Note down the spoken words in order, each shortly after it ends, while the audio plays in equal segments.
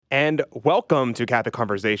And welcome to Catholic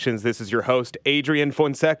Conversations. This is your host, Adrian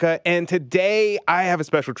Fonseca, and today I have a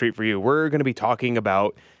special treat for you. We're going to be talking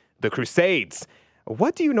about the Crusades.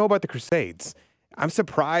 What do you know about the Crusades? I'm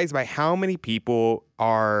surprised by how many people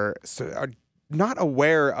are not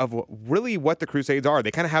aware of really what the Crusades are.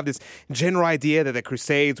 They kind of have this general idea that the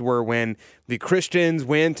Crusades were when the Christians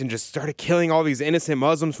went and just started killing all these innocent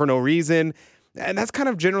Muslims for no reason. And that's kind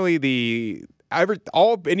of generally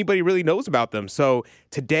all anybody really knows about them. So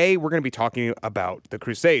today we're going to be talking about the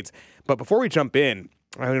Crusades. But before we jump in,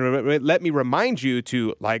 let me remind you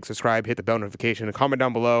to like, subscribe, hit the bell notification, and comment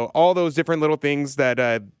down below. All those different little things that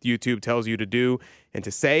YouTube tells you to do and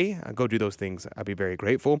to say. Go do those things. I'd be very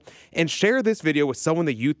grateful. And share this video with someone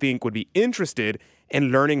that you think would be interested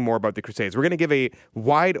in learning more about the Crusades. We're going to give a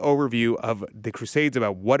wide overview of the Crusades,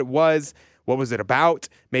 about what it was it about.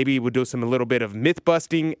 Maybe we'll do a little bit of myth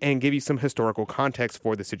busting and give you some historical context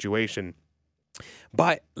for the situation.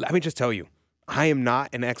 But let me just tell you, I am not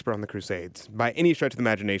an expert on the Crusades by any stretch of the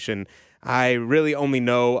imagination. I really only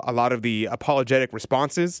know a lot of the apologetic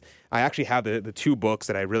responses. I actually have the two books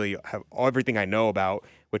that I really have everything I know about,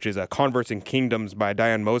 which is Converts and Kingdoms by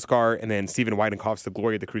Diane Moscar and then Stephen Weidenkopf's The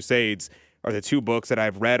Glory of the Crusades are the two books that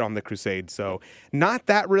I've read on the Crusades. So not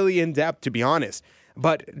that really in depth, to be honest.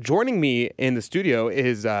 But joining me in the studio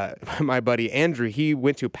is my buddy Andrew. He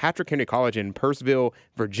went to Patrick Henry College in Purcellville,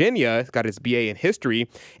 Virginia, got his BA in history.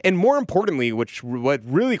 And more importantly, what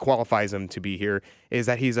really qualifies him to be here is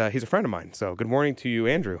that he's a friend of mine. So good morning to you,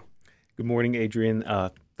 Andrew. Good morning, Adrian.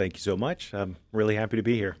 Thank you so much. I'm really happy to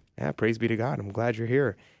be here. Yeah, praise be to God. I'm glad you're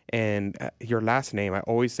here. And your last name, I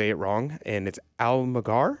always say it wrong, and it's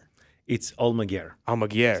Almaguer? It's Almaguer.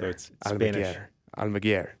 Almaguer. So it's Spanish.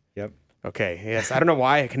 Almaguer. Yep. Okay, yes. I don't know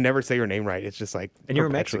why I can never say your name right. It's just like... And you're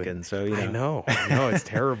Mexican, so, I know. It's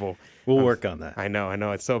terrible. We'll work on that. I know.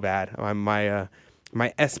 It's so bad. My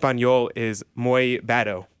Espanol is muy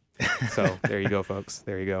bado. So there you go, folks.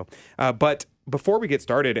 There you go. But before we get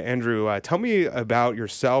started, Andrew, tell me about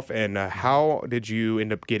yourself and how did you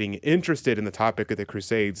end up getting interested in the topic of the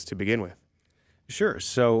Crusades to begin with? Sure.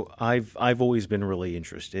 So I've always been really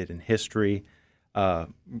interested in history.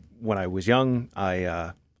 When I was young,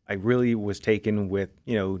 I really was taken with,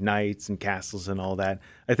 knights and castles and all that.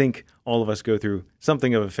 I think all of us go through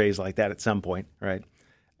something of a phase like that at some point, right?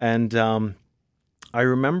 And I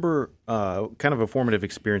remember kind of a formative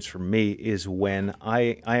experience for me is when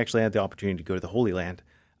I actually had the opportunity to go to the Holy Land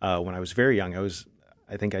when I was very young.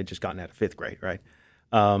 I think I'd just gotten out of fifth grade, right?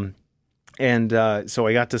 So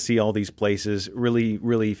I got to see all these places, really,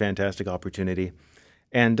 really fantastic opportunity.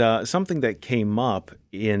 And something that came up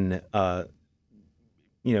in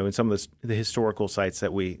some of the historical sites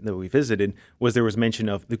that we visited was there was mention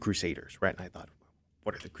of the Crusaders, right? And I thought,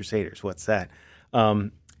 what are the Crusaders? What's that?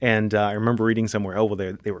 And I remember reading somewhere,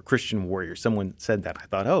 they were Christian warriors. Someone said that. I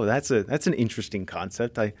thought, that's an interesting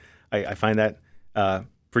concept. I find that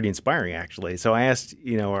pretty inspiring, actually. So I asked,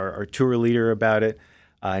 our tour leader about it.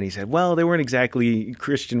 And he said, well, they weren't exactly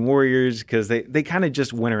Christian warriors because they kind of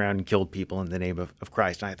just went around and killed people in the name of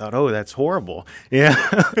Christ. And I thought, that's horrible. Yeah.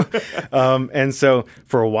 And so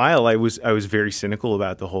for a while, I was very cynical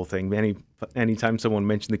about the whole thing. Anytime someone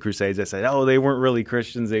mentioned the Crusades, I said, they weren't really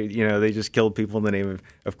Christians. They just killed people in the name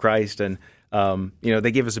of Christ. And,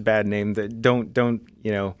 they give us a bad name that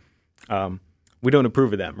we don't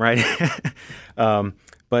approve of them, right?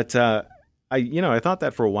 I thought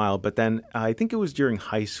that for a while, but then I think it was during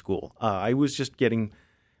high school. I was just getting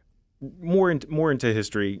more into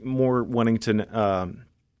history, more wanting to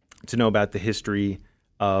know about the history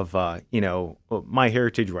of my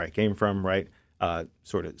heritage, where I came from, right?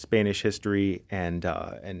 Sort of Spanish history and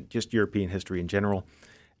just European history in general.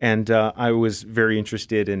 And I was very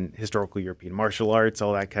interested in historical European martial arts,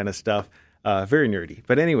 all that kind of stuff. Very nerdy,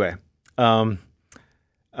 but anyway.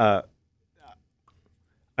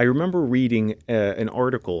 I remember reading an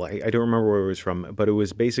article. I don't remember where it was from, but it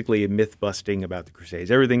was basically a myth busting about the Crusades.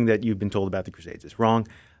 Everything that you've been told about the Crusades is wrong,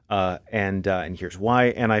 and here's why.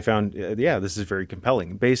 And I found, this is very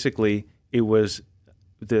compelling. Basically, it was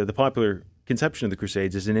the popular conception of the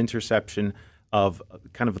Crusades is an interception of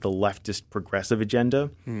kind of the leftist progressive agenda,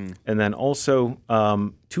 and then also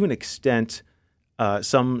to an extent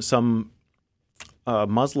some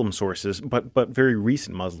Muslim sources, but very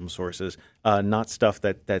recent Muslim sources, not stuff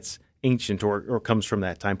that's ancient or comes from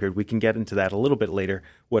that time period. We can get into that a little bit later,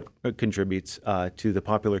 what contributes to the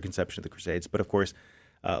popular conception of the Crusades. But of course,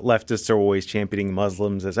 leftists are always championing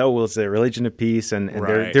Muslims as, it's a religion of peace, and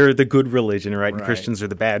right. they're the good religion, right? And Right. Christians are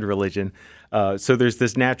the bad religion. So there's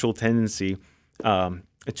this natural tendency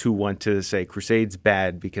to want to say Crusades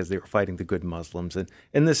bad because they were fighting the good Muslims and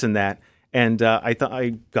this and that. And I thought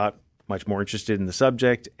I got much more interested in the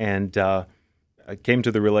subject, and I came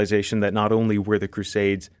to the realization that not only were the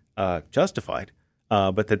Crusades justified,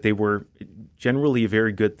 but that they were generally a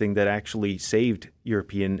very good thing that actually saved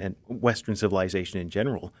European and Western civilization in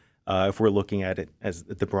general, if we're looking at it as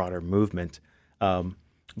the broader movement.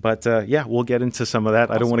 But we'll get into some of that.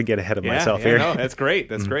 Awesome. I don't want to get ahead of myself here. No, that's great.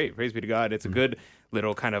 That's great. Praise be to God. It's a good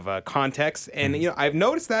little kind of context. And, I've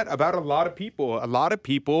noticed that about a lot of people. A lot of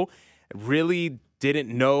people really didn't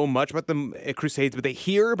know much about the Crusades, but they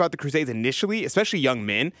hear about the Crusades initially, especially young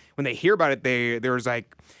men. When they hear about it, there's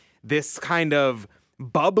like this kind of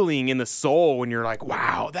bubbling in the soul when you're like,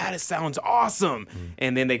 wow, sounds awesome.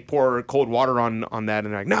 And then they pour cold water on that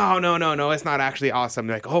and they're like, no, it's not actually awesome.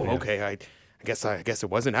 They're like, okay, I guess it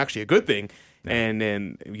wasn't actually a good thing. Yeah. And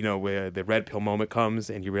then, where the red pill moment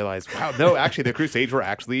comes and you realize, wow, no, actually the Crusades were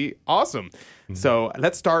actually awesome. So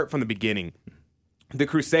let's start from the beginning. The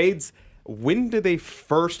Crusades, when did they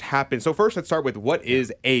first happen? So first, let's start with what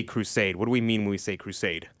is a crusade? What do we mean when we say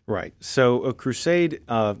crusade? Right. So a crusade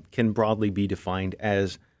can broadly be defined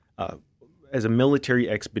as a military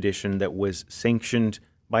expedition that was sanctioned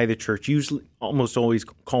by the church, usually almost always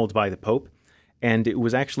called by the Pope, and it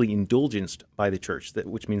was actually indulgenced by the church,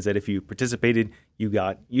 which means that if you participated, you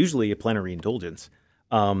got usually a plenary indulgence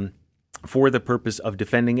for the purpose of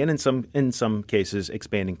defending and in some cases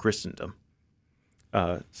expanding Christendom.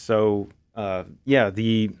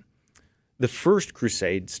 The first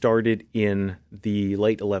crusade started in the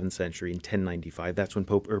late 11th century in 1095. That's when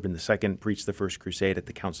Pope Urban II preached the first crusade at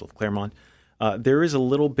the Council of Clermont. There is a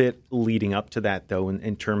little bit leading up to that, though,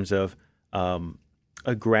 in terms of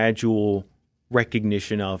a gradual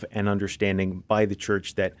recognition of and understanding by the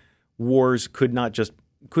church that wars could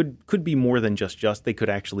be more than just. They could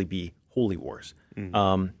actually be holy wars.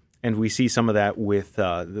 And we see some of that with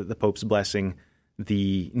the Pope's blessing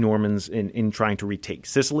the Normans in trying to retake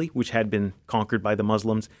Sicily, which had been conquered by the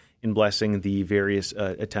Muslims, in blessing the various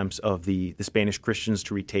attempts of the Spanish Christians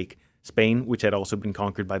to retake Spain, which had also been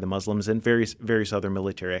conquered by the Muslims, and various other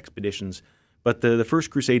military expeditions. But the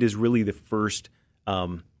First Crusade is really the first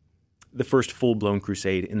full-blown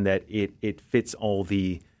crusade in that it fits all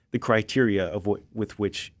the criteria of with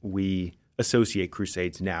which we associate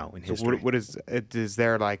crusades now in history. So is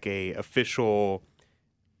there like a official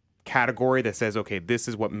category that says, okay, this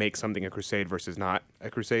is what makes something a crusade versus not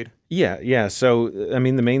a crusade? Yeah. So, I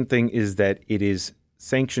mean, the main thing is that it is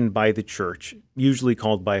sanctioned by the church, usually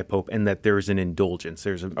called by a pope, and that there is an indulgence.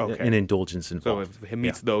 There's an indulgence involved. So if it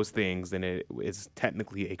meets those things, then it is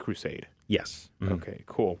technically a crusade. Yes. Mm-hmm. Okay,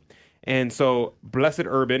 cool. And so Blessed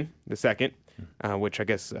Urban II, which I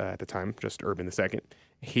guess at the time, just Urban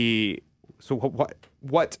II,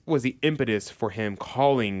 what was the impetus for him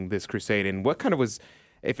calling this crusade, and what kind of was,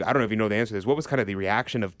 I don't know if you know the answer to this, what was kind of the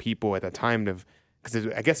reaction of people at the time because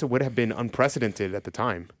I guess it would have been unprecedented at the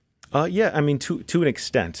time. I mean, to an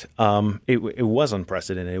extent, it was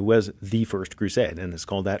unprecedented. It was the first crusade, and it's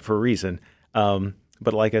called that for a reason.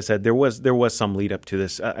 But like I said, there was some lead up to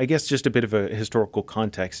this. I guess just a bit of a historical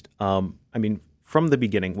context. I mean, from the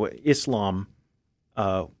beginning, Islam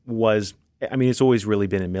it's always really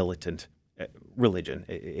been a militant religion.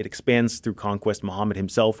 It expands through conquest. Muhammad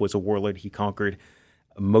himself was a warlord. He conquered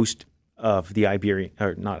most of the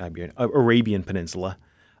Arabian Peninsula.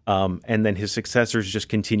 And then his successors just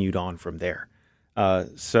continued on from there.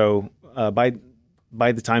 So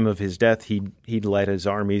by the time of his death, he'd led his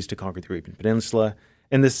armies to conquer the Arabian Peninsula,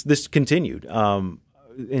 and this continued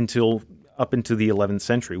until up into the 11th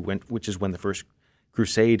century, which is when the first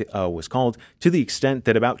crusade was called, to the extent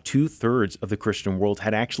that about 2/3 of the Christian world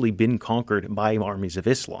had actually been conquered by armies of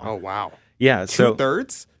Islam. Oh, wow. Yeah. So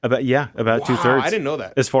 2/3? About 2/3. I didn't know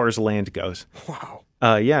that. As far as land goes. Wow.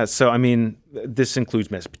 So I mean, this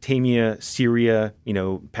includes Mesopotamia, Syria,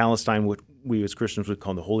 Palestine, what we as Christians would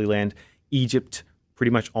call the Holy Land, Egypt, pretty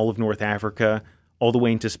much all of North Africa, all the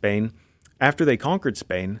way into Spain. After they conquered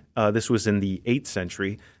Spain, this was in the 8th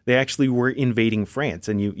century, they actually were invading France.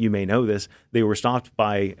 And you may know this. They were stopped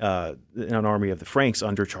by an army of the Franks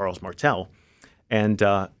under Charles Martel. And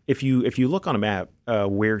if you look on a map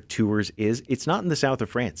where Tours is, it's not in the south of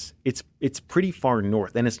France. It's pretty far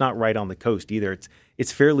north, and it's not right on the coast either.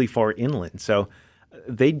 It's fairly far inland. So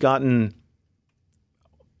they'd gotten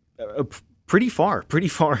pretty far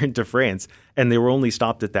into France, and they were only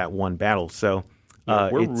stopped at that one battle. So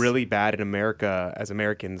we're really bad in America as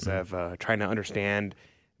Americans of trying to understand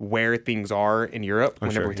where things are in Europe.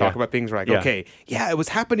 Whenever we talk about things, we're like, okay, it was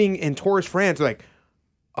happening in Tours, France. We're like,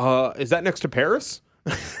 is that next to Paris?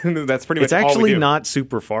 That's pretty much it's all actually we do. Not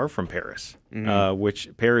super far from Paris, which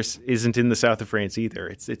Paris isn't in the south of France either.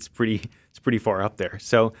 It's pretty far up there.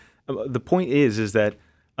 So The point is that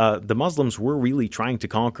the Muslims were really trying to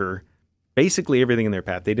conquer basically everything in their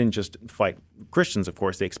path. They didn't just fight Christians, of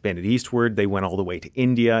course. They expanded eastward. They went all the way to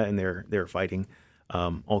India, and they're fighting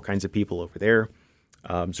all kinds of people over there,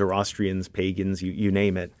 Zoroastrians, pagans, you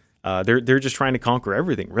name it. They're just trying to conquer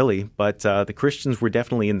everything, really. But the Christians were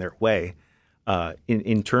definitely in their way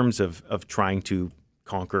in terms of trying to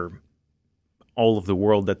conquer all of the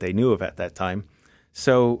world that they knew of at that time.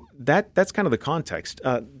 So that's kind of the context.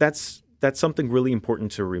 That's something really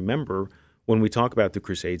important to remember when we talk about the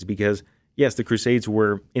Crusades, because yes, the Crusades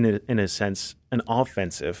were in a sense an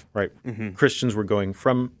offensive, right? Mm-hmm. Christians were going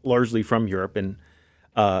largely from Europe and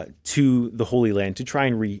to the Holy Land to try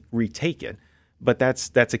and retake it. But that's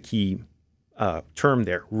a key term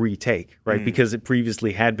there, retake, right? Mm. Because it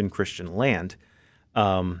previously had been Christian land,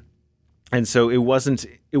 and so it wasn't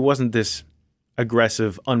this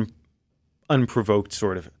aggressive, unprovoked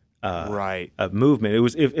sort of movement. It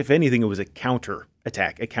was, if anything, it was a counter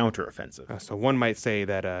attack, a counter offensive. So one might say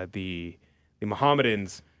that the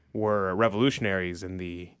Mohammedans were revolutionaries and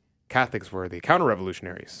the Catholics were the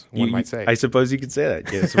counter-revolutionaries. One might say. I suppose you could say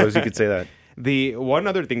that. Yeah, I suppose you could say that. The one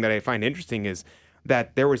other thing that I find interesting is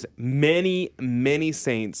that there was many, many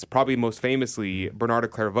saints, probably most famously Bernard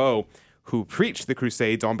of Clairvaux, who preached the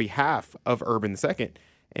Crusades on behalf of Urban II.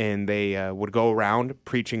 And they would go around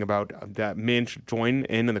preaching about that men should join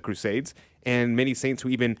in the Crusades. And many saints who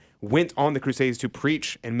even went on the Crusades to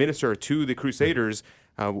preach and minister to the Crusaders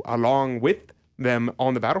along with them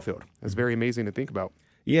on the battlefield. It's very amazing to think about.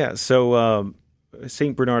 Yeah, so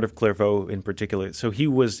Saint Bernard of Clairvaux in particular, so he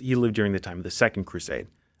lived during the time of the Second Crusade,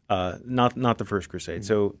 not the First Crusade. Mm-hmm.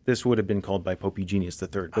 So this would have been called by Pope Eugenius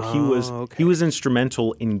III, but he was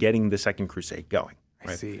instrumental in getting the Second Crusade going.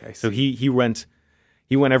 Right? I see. So he went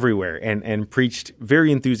everywhere and preached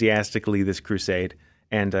very enthusiastically this crusade,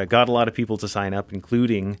 and got a lot of people to sign up,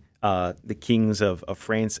 including the kings of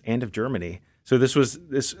France and of Germany. So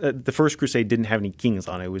the First Crusade didn't have any kings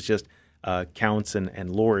on it. It was just counts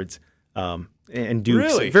and lords and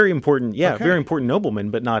dukes. Really? Very important, very important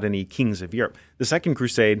noblemen, but not any kings of Europe. The Second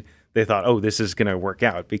Crusade, they thought, oh, this is going to work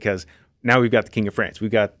out because now we've got the King of France.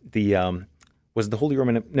 We've got the was the Holy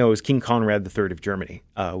Roman? No, it was King Conrad III of Germany.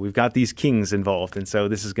 We've got these kings involved, and so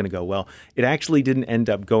this is going to go well. It actually didn't end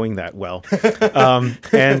up going that well,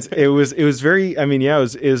 and it was very. I mean,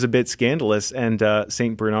 it was a bit scandalous, and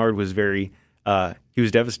Saint Bernard was very. He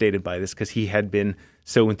was devastated by this because he had been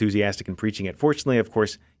so enthusiastic in preaching it. Fortunately, of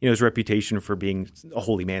course, his reputation for being a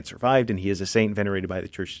holy man survived, and he is a saint venerated by the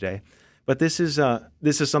Church today. But this is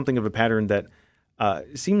something of a pattern that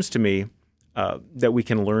seems to me. That we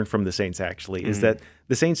can learn from the saints, actually, is that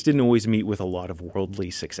the saints didn't always meet with a lot of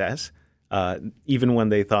worldly success, even when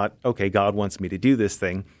they thought, okay, God wants me to do this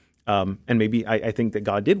thing. And maybe I think that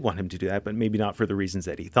God did want him to do that, but maybe not for the reasons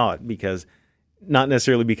that he thought, not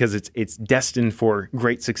necessarily because it's destined for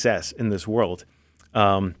great success in this world.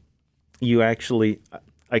 You actually,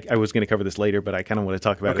 I was going to cover this later, but I kind of want to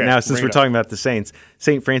talk about it now since we're talking about the saints.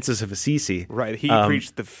 Saint Francis of Assisi. Right. He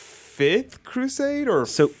preached the Fifth Crusade, or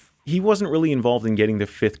he wasn't really involved in getting the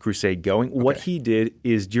Fifth Crusade going. Okay. What he did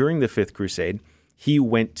is during the Fifth Crusade, he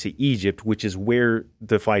went to Egypt, which is where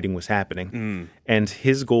the fighting was happening. And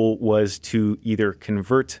his goal was to either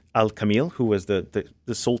convert Al-Kamil, who was the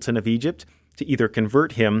Sultan of Egypt, to either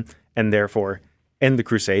convert him and therefore end the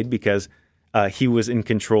crusade because he was in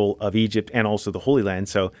control of Egypt and also the Holy Land.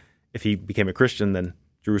 So if he became a Christian, then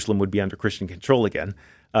Jerusalem would be under Christian control again.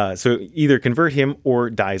 So either convert him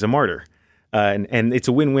or die as a martyr. And it's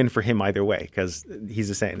a win-win for him either way because he's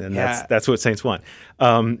a saint, and that's what saints want.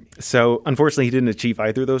 So unfortunately, he didn't achieve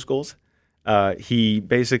either of those goals. He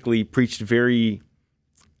basically preached very,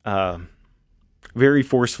 very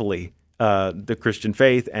forcefully the Christian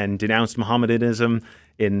faith and denounced Mohammedanism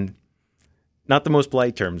in not the most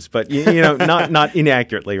polite terms, but not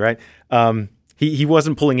inaccurately, right? He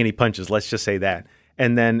wasn't pulling any punches. Let's just say that.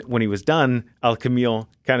 And then when he was done, Al-Kamil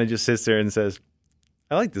kind of just sits there and says,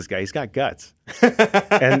 I like this guy. He's got guts.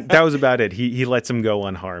 And that was about it. He lets him go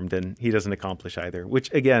unharmed, and he doesn't accomplish either,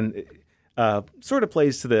 which, again, sort of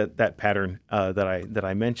plays to that pattern that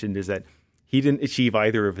I mentioned, is that he didn't achieve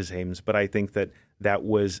either of his aims, but I think that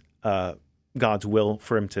was God's will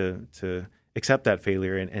for him to accept that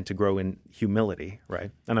failure and to grow in humility,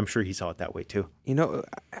 right? And I'm sure he saw it that way, too.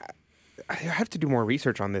 I have to do more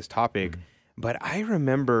research on this topic, but I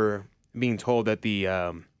remember being told that the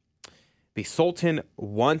Sultan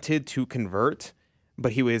wanted to convert,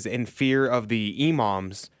 but he was in fear of the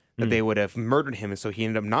imams that they would have murdered him, and so he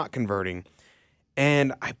ended up not converting.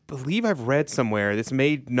 And I believe I've read somewhere, this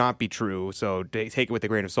may not be true, so take it with a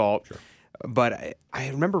grain of salt, But I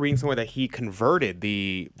remember reading somewhere that he converted,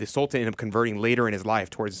 the Sultan ended up converting later in his life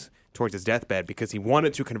towards his deathbed because he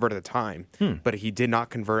wanted to convert at the time, but he did not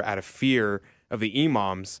convert out of fear of the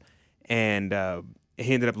imams, and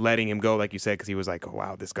he ended up letting him go, like you said, because he was like, oh,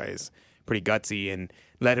 wow, this guy is pretty gutsy, and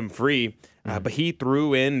let him free. But he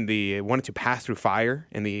wanted to pass through fire,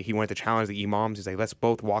 and he wanted to challenge the imams. He's like, let's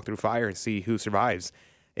both walk through fire and see who survives.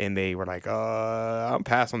 And they were like, I'm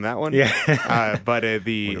pass on that one. Yeah. But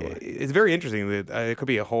it's very interesting. It could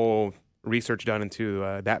be a whole research done into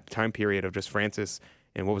that time period of just Francis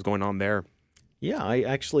and what was going on there. Yeah, I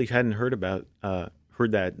actually hadn't heard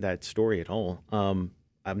that story at all.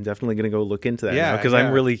 I'm definitely going to go look into that now because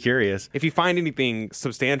I'm really curious. If you find anything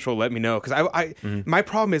substantial, let me know. Because my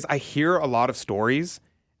problem is I hear a lot of stories,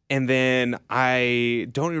 and then I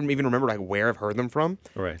don't even remember like where I've heard them from.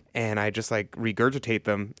 Right. And I just like regurgitate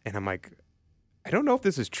them, and I'm like, I don't know if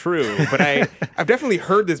this is true, but I've definitely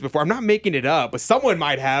heard this before. I'm not making it up, but someone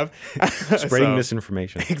might have. Spreading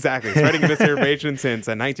misinformation. Exactly. Spreading misinformation since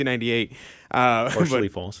 1998. Partially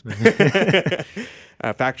false.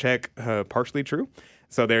 Fact check, partially true.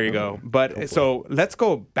 So there you go. But so let's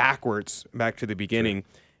go back to the beginning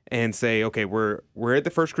and say, okay, we're at the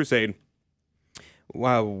First Crusade.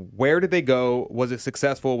 Where did they go? Was it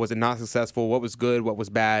successful? Was it not successful? What was good? What was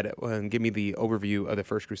bad? And give me the overview of the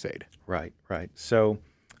First Crusade. Right. So,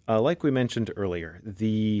 like we mentioned earlier,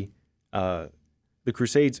 the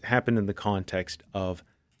Crusades happened in the context of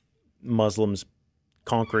Muslims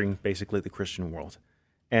conquering basically the Christian world,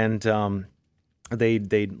 and they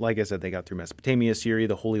like I said, they got through Mesopotamia, Syria,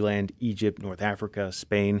 the Holy Land, Egypt, North Africa,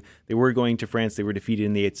 Spain. They were going to France. They were defeated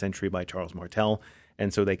in the 8th century by Charles Martel,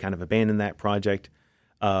 and so they kind of abandoned that project.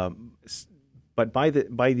 But by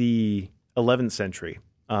the 11th century,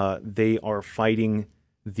 they are fighting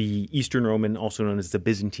the Eastern Roman, also known as the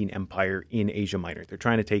Byzantine Empire in Asia Minor. They're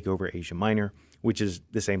trying to take over Asia Minor, which is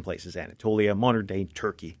the same place as Anatolia, modern-day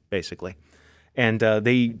Turkey, basically. And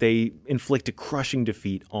they inflict a crushing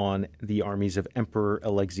defeat on the armies of Emperor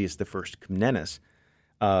Alexius I Comnenus.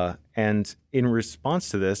 And in response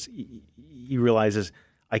to this, he realizes,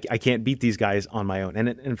 I can't beat these guys on my own. And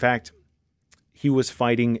in fact, he was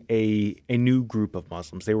fighting a new group of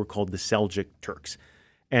Muslims. They were called the Seljuk Turks.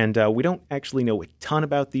 And we don't actually know a ton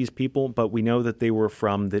about these people, but we know that they were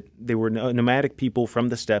nomadic people from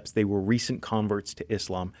the steppes. They were recent converts to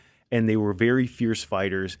Islam, and they were very fierce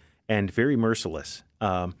fighters and very merciless.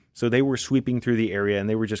 So they were sweeping through the area, and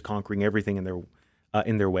they were just conquering everything in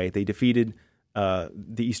their way. They defeated the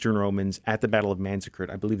Eastern Romans at the Battle of Manzikert.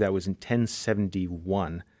 I believe that was in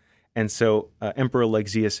 1071. And so Emperor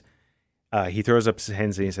Alexius, he throws up his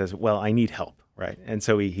hands and he says, well, I need help, right? And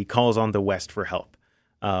so he calls on the West for help.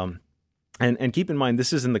 And keep in mind,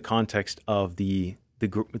 this is in the context of the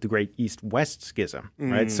great East-West schism,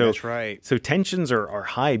 right? So that's right. So tensions are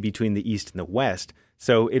high between the East and the West.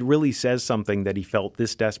 So it really says something that he felt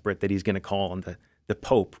this desperate that he's going to call on the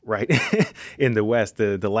Pope, right, in the West,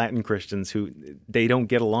 the Latin Christians who they don't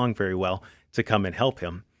get along very well, to come and help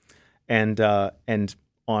him. And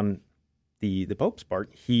on the Pope's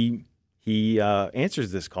part, he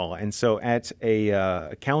answers this call. And so at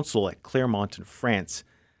a council at Clermont in France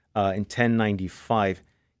in 1095,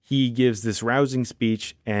 he gives this rousing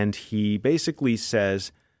speech, and he basically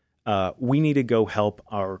says, we need to go help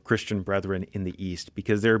our Christian brethren in the East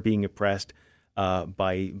because they're being oppressed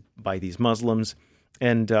by these Muslims.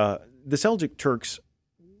 And the Seljuk Turks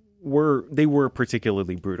were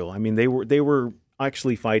particularly brutal. I mean, they were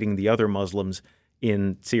actually fighting the other Muslims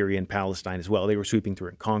in Syria and Palestine as well. They were sweeping through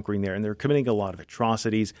and conquering there, and they were committing a lot of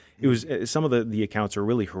atrocities. It was some of the accounts are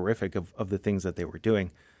really horrific of the things that they were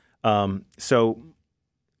doing. Well,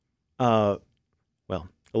 a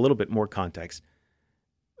little bit more context.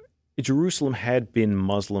 Jerusalem had been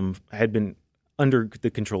under the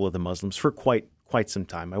control of the Muslims for quite some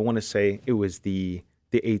time. I want to say it was the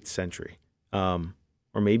 8th century, or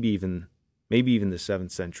maybe even the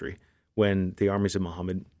 7th century, when the armies of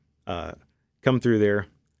Muhammad come through there,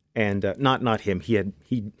 and not him.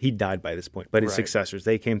 He died by this point, but his successors,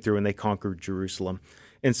 they came through and they conquered Jerusalem,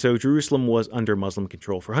 and so Jerusalem was under Muslim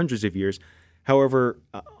control for hundreds of years. However,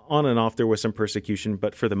 on and off there was some persecution,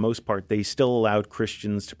 but for the most part, they still allowed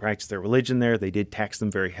Christians to practice their religion there. They did tax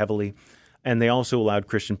them very heavily, and they also allowed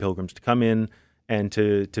Christian pilgrims to come in and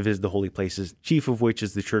to visit the holy places, chief of which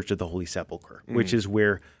is the Church of the Holy Sepulchre, which is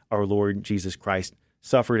where our Lord Jesus Christ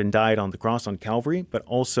suffered and died on the cross on Calvary, but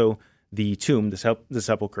also the tomb, the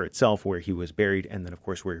sepulchre itself, where he was buried, and then, of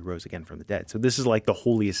course, where he rose again from the dead. So this is like the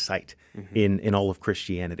holiest site in all of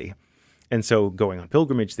Christianity. And so going on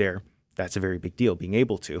pilgrimage there, that's a very big deal, being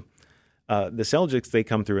able to. The Seljuks, they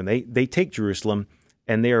come through and they take Jerusalem,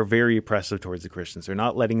 and they are very oppressive towards the Christians. They're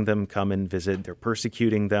not letting them come and visit. They're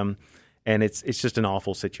persecuting them, and it's just an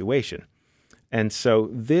awful situation. And so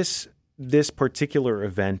this particular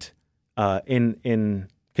event, in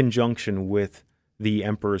conjunction with the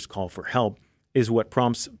emperor's call for help, is what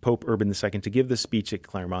prompts Pope Urban II to give this speech at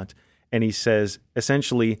Clermont. And he says,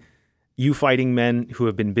 essentially, you fighting men who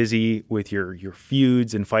have been busy with your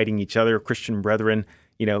feuds and fighting each other, Christian brethren,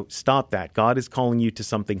 stop that. God is calling you to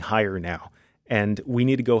something higher now. And we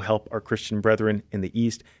need to go help our Christian brethren in the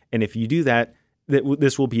East. And if you do that,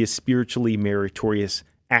 this will be a spiritually meritorious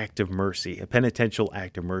act of mercy, a penitential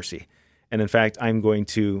act of mercy. And in fact, I'm going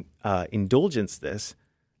to indulgence this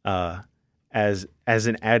as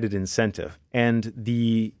an added incentive. And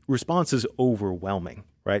the response is overwhelming,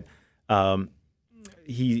 right?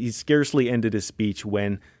 He scarcely ended his speech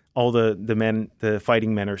when all the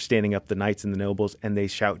fighting men are standing up, the knights and the nobles, and they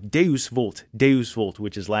shout, Deus vult,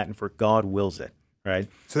 which is Latin for God wills it, right?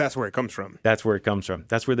 So that's where it comes from. That's where it comes from.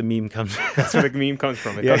 That's where the meme comes from. That's where the meme comes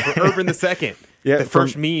from. It comes from Urban II, the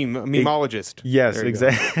first memeologist. Yes,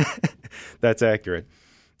 exactly. That's accurate.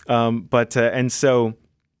 And so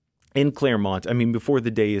in Clermont, before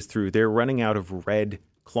the day is through, they're running out of red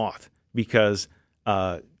cloth because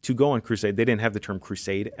to go on crusade, they didn't have the term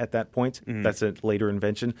crusade at that point. Mm-hmm. That's a later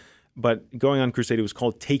invention. But going on crusade, it was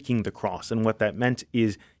called taking the cross. And what that meant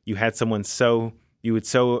is you had someone you would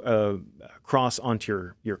sew a cross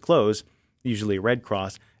onto your clothes, usually a red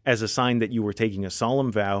cross, as a sign that you were taking a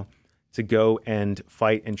solemn vow to go and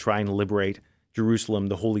fight and try and liberate Jerusalem,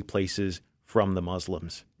 the holy places, from the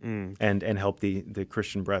Muslims and help the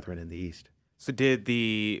Christian brethren in the East. So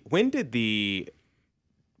when did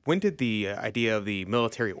the idea of the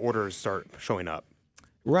military orders start showing up?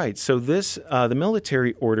 Right. So the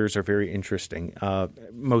military orders are very interesting.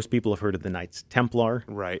 Most people have heard of the Knights Templar.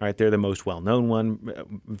 Right. They're the most well-known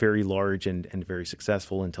one, very large and very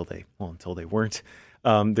successful until they weren't.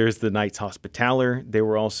 There's the Knights Hospitaller. They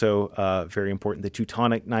were also very important. The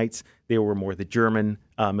Teutonic Knights, they were more the German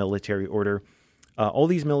military order. All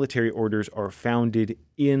these military orders are founded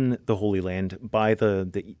in the Holy Land by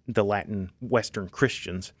the Latin Western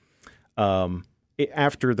Christians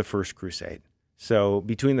after the First Crusade. So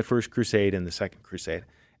between the First Crusade and the Second Crusade.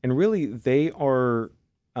 And really they're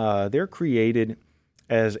created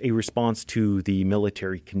as a response to the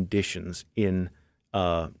military conditions in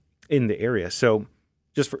the area. So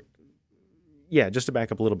just to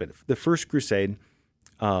back up a little bit, the First Crusade,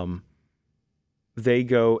 they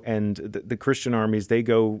go and the Christian armies, they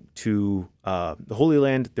go to the Holy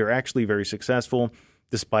Land. They're actually very successful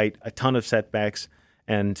despite a ton of setbacks.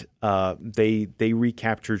 And they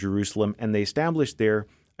recapture Jerusalem, and they establish there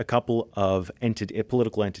a couple of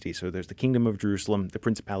political entities. So there's the Kingdom of Jerusalem, the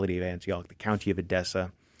Principality of Antioch, the County of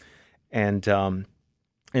Edessa, and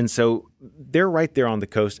so they're right there on the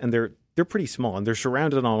coast, and they're pretty small, and they're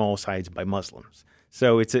surrounded on all sides by Muslims.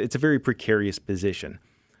 So it's a very precarious position,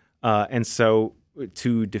 and so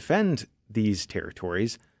to defend these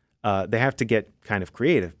territories, they have to get kind of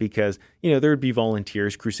creative because, there would be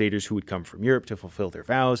volunteers, crusaders who would come from Europe to fulfill their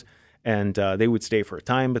vows, and they would stay for a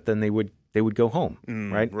time, but then they would go home,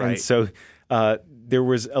 right? And so there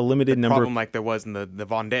was a limited number problem like there was in the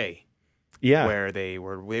Vendée, where they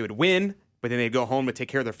would win, but then they'd go home to take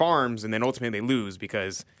care of their farms, and then ultimately they lose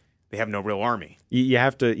because they have no real army. You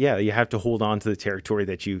have to hold on to the territory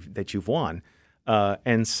that you've won,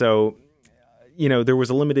 and so there was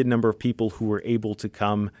a limited number of people who were able to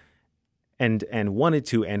come and wanted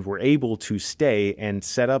to and were able to stay and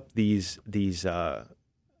set up these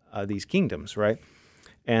kingdoms, right?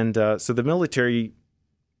 And so the military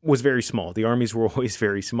was very small. The armies were always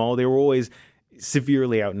very small. They were always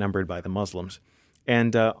severely outnumbered by the Muslims.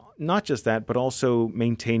 And not just that, but also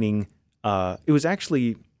maintaining, it was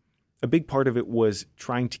actually, a big part of it was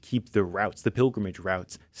trying to keep the pilgrimage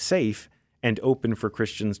routes, safe and open for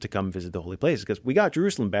Christians to come visit the holy places. Because we got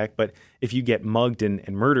Jerusalem back, but if you get mugged and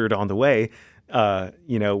murdered on the way,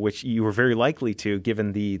 which you were very likely to,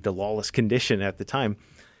 given the lawless condition at the time,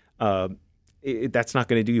 that's not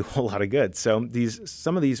going to do you a whole lot of good. So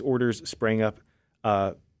some of these orders sprang up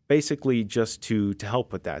basically just to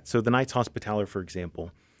help with that. So the Knights Hospitaller, for example,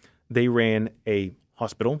 they ran a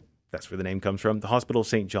hospital. That's where the name comes from. The Hospital of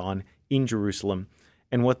St. John in Jerusalem.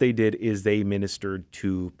 And what they did is they ministered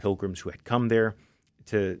to pilgrims who had come there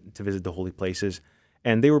to visit the holy places.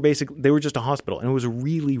 And they were just a hospital. And it was a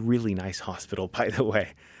really, really nice hospital, by the way.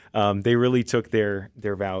 They really took their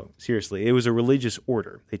vow seriously. It was a religious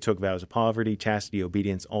order. They took vows of poverty, chastity,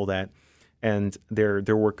 obedience, all that. And their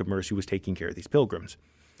work of mercy was taking care of these pilgrims.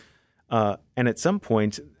 And at some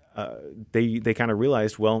point, they kind of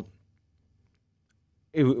realized, well,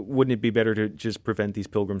 wouldn't it be better to just prevent these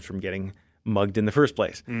pilgrims from getting mugged in the first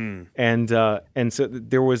place? And so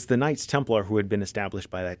there was the Knights Templar who had been established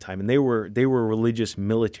by that time, and they were a religious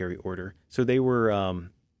military order. So they were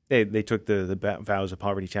they took the vows of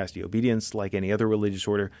poverty, chastity, obedience like any other religious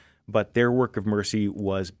order, but their work of mercy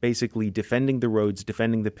was basically defending the roads,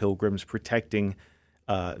 defending the pilgrims, protecting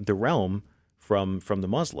the realm from the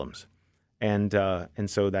Muslims, and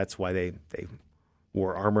so that's why they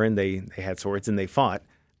wore armor and they had swords and they fought.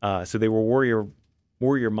 So they were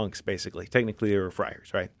warrior monks, basically. Technically, they were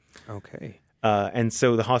friars, right? Okay. And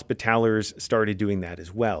so the Hospitallers started doing that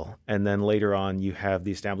as well. And then later on, you have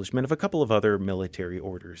the establishment of a couple of other military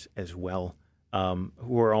orders as well,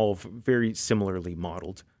 who are all very similarly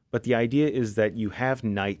modeled. But the idea is that you have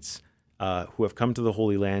knights who have come to the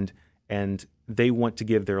Holy Land, and they want to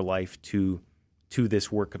give their life to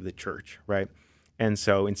this work of the church, right? And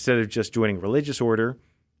so instead of just joining a religious order,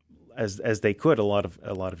 as they could, a lot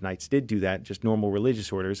of knights did do that, just normal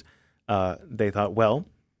religious orders, they thought, well,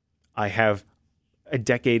 I have a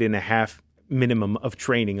decade and a half minimum of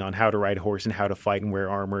training on how to ride a horse and how to fight and wear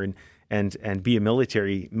armor and be a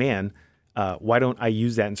military man. Why don't I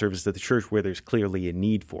use that in service to the church where there's clearly a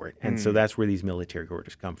need for it? And so that's where these military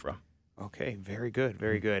orders come from. Okay, very good,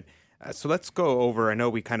 very good. So let's go over, I know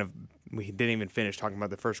we didn't even finish talking about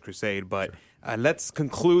the First Crusade, but sure. Let's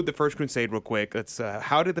conclude the First Crusade real quick.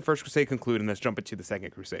 How did the First Crusade conclude, and let's jump into the Second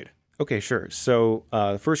Crusade. Okay, sure. So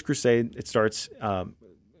the First Crusade, it starts,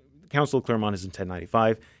 Council of Clermont is in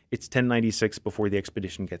 1095. It's 1096 before the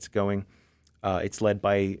expedition gets going. It's led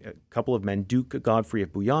by a couple of men, Duke Godfrey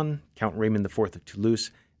of Bouillon, Count Raymond IV of Toulouse,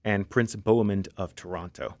 and Prince Bohemond of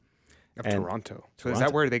Toronto. Toronto. So is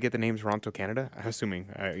that where they get the name Toronto, Canada? I'm assuming.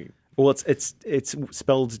 Well, it's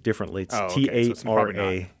spelled differently. It's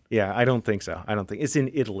T-A-R-A. So yeah, I don't think so. It's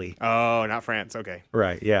in Italy. Oh, not France. Okay.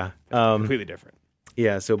 Right, yeah. Completely different.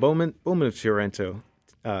 Yeah, so Bohemond of Toronto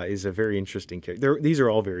is a very interesting character. These are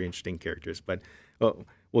all very interesting characters, but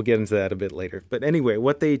we'll get into that a bit later. But anyway,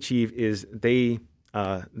 what they achieve is they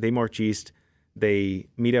march east. They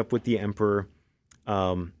meet up with the emperor.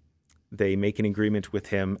 They make an agreement with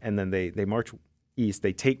him, and then they march east.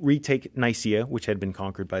 They retake Nicaea, which had been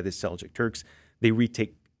conquered by the Seljuk Turks. They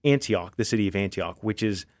retake Antioch, the city of Antioch, which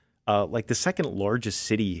is like the second largest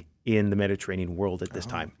city in the Mediterranean world at this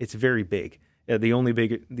time. It's very big. The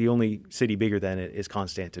only city bigger than it is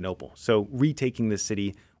Constantinople. So retaking this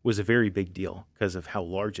city was a very big deal because of how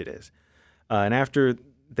large it is. And after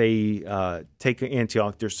they take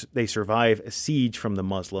Antioch, they survive a siege from the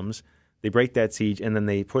Muslims. They break that siege, and then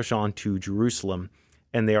they push on to Jerusalem,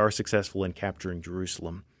 and they are successful in capturing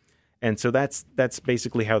Jerusalem. And so that's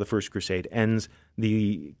basically how the First Crusade ends.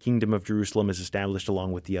 The Kingdom of Jerusalem is established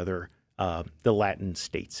along with the other the Latin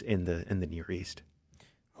states in the Near East.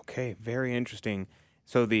 Okay, very interesting.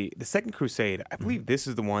 So the Second Crusade, I believe this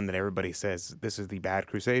is the one that everybody says this is the bad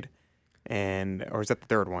crusade, or is that the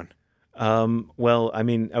third one? Well, I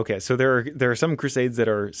mean, okay, so there are some crusades that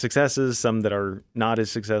are successes, some that are not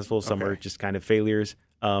as successful, some are just kind of failures.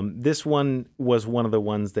 This one was one of the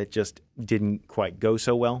ones that just didn't quite go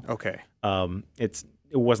so well. Okay. It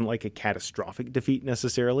wasn't like a catastrophic defeat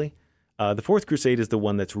necessarily. The Fourth Crusade is the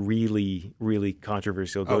one that's really, really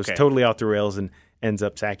controversial. Goes totally off the rails and ends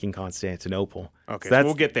up sacking Constantinople. Okay, so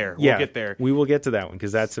we'll get there. Yeah, we'll get there. We will get to that one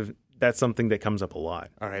because that's something that comes up a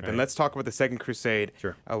lot. All right, then let's talk about the Second Crusade.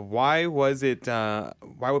 Sure. Why was it?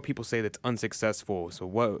 Why would people say that's unsuccessful? So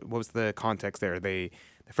what was the context there? The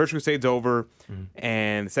First Crusade's over,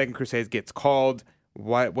 and the Second Crusade gets called.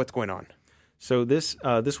 What's going on? So this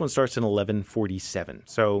one starts in 1147.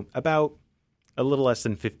 So about a little less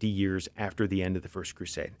than 50 years after the end of the First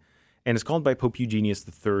Crusade, and it's called by Pope Eugenius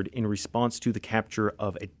III in response to the capture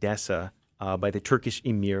of Edessa by the Turkish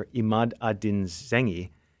emir Imad ad-Din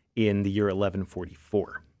Zengi in the year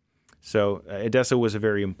 1144. So Edessa was a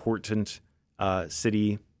very important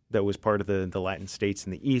city that was part of the Latin states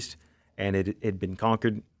in the east, and it had been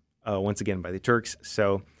conquered once again by the Turks.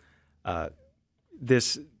 So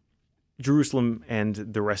this Jerusalem and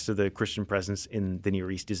the rest of the Christian presence in the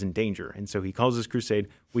Near East is in danger, and so he calls this crusade.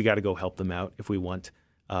 We got to go help them out if we want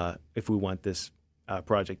this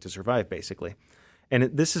project to survive, basically. And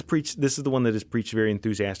this is the one that is preached very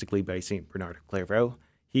enthusiastically by Saint Bernard of Clairvaux.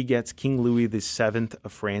 He gets King Louis VII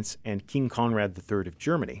of France and King Conrad III of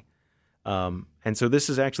Germany. And so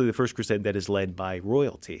this is actually the first crusade that is led by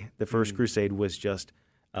royalty. The first crusade was just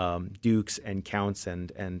dukes and counts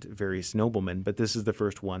and various noblemen, but this is the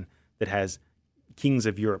first one that has kings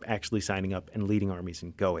of Europe actually signing up and leading armies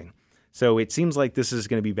and going. So it seems like this is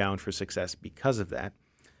going to be bound for success because of that.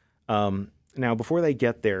 Now, before they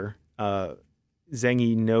get there,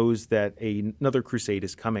 Zengi knows that another crusade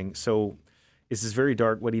is coming. So this is very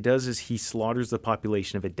dark. What he does is he slaughters the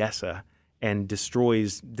population of Edessa and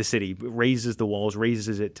destroys the city, razes the walls,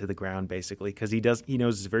 razes it to the ground, basically, because he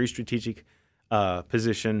knows it's a very strategic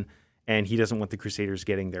position, and he doesn't want the Crusaders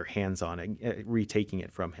getting their hands on it, retaking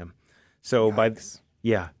it from him. So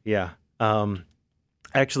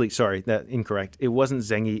actually, sorry, that incorrect. It wasn't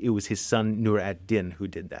Zengi; it was his son Nur ad-Din who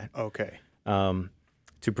did that. Okay.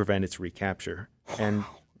 To prevent its recapture, and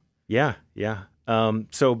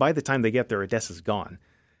so by the time they get there, Edessa's gone.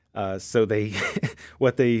 So they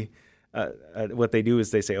what they do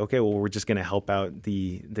is they say, okay, well, we're just going to help out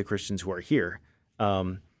the Christians who are here.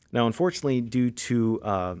 Now, unfortunately, due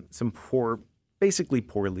to some poor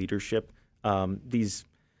leadership, these,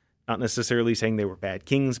 not necessarily saying they were bad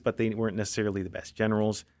kings, but they weren't necessarily the best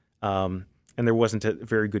generals, and there wasn't a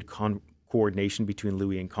very good coordination between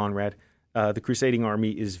Louis and Conrad. The crusading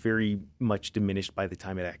army is very much diminished by the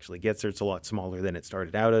time it actually gets there. It's a lot smaller than it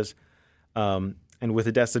started out as. And with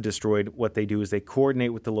Edessa destroyed, what they do is they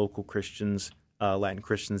coordinate with the local Christians, Latin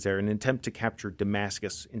Christians there, in an attempt to capture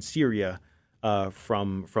Damascus in Syria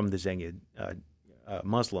from the Zengid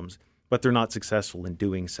Muslims. But they're not successful in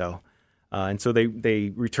doing so. And so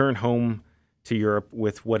they return home to Europe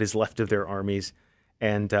with what is left of their armies.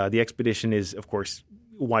 And the expedition is, of course,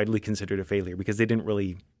 widely considered a failure because they didn't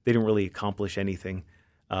really accomplish anything.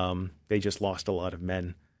 They just lost a lot of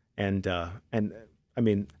men. And I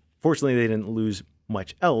mean, fortunately, they didn't lose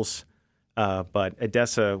much else, but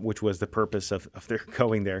Edessa, which was the purpose of their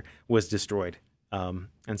going there, was destroyed, and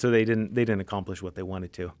so they didn't accomplish what they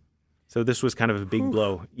wanted to. So this was kind of a big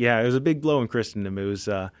blow. Yeah, it was a big blow in Christendom. It was,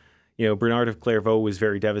 Bernard of Clairvaux was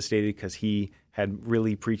very devastated because he had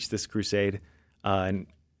really preached this crusade, and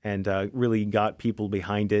really got people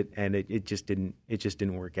behind it, and it just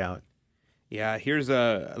didn't work out. Yeah, here's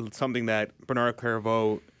something that Bernard of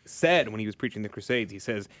Clairvaux said when he was preaching the Crusades. He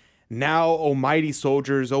says, "Now, O mighty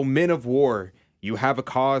soldiers, O men of war, you have a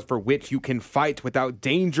cause for which you can fight without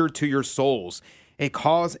danger to your souls, a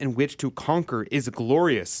cause in which to conquer is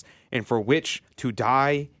glorious, and for which to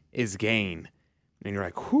die is gain." And you're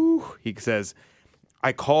like, whew. He says,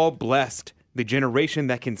 "I call blessed the generation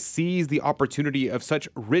that can seize the opportunity of such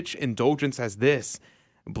rich indulgence as this.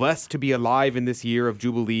 Blessed to be alive in this year of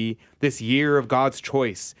Jubilee, this year of God's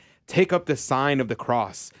choice. Take up the sign of the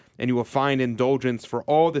cross, and you will find indulgence for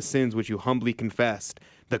all the sins which you humbly confessed.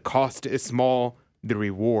 The cost is small, the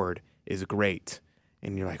reward is great."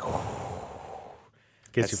 And you're like, whew.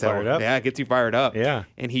 Gets you fired up. Yeah, it gets you fired up. Yeah.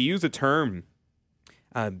 And he used a term,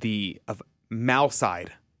 of malicide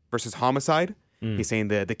versus homicide. He's saying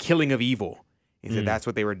the killing of evil. He said that's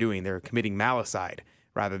what they were doing. They were committing malicide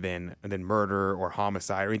rather than murder or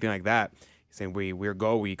homicide or anything like that. He's saying we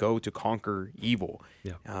go to conquer evil.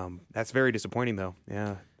 Yeah. That's very disappointing, though.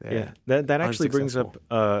 Yeah. That actually brings up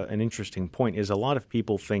an interesting point. Is a lot of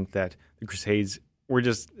people think that the Crusades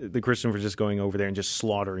the Christians were just going over there and just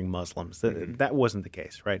slaughtering Muslims. That wasn't the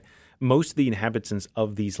case, right? Most of the inhabitants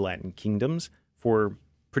of these Latin kingdoms, for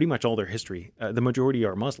pretty much all their history, the majority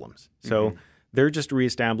are Muslims. So they're just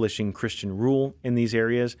reestablishing Christian rule in these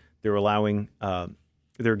areas. They're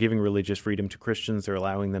they're giving religious freedom to Christians. They're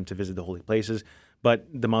allowing them to visit the holy places. But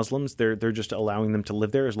the Muslims, they're just allowing them to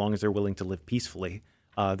live there as long as they're willing to live peacefully.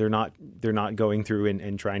 They're not going through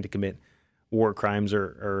and trying to commit war crimes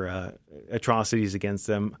or atrocities against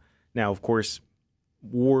them. Now, of course,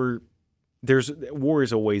 war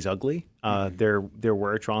is always ugly. There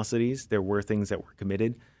were atrocities. There were things that were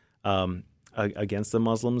committed against the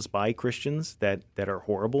Muslims by Christians that are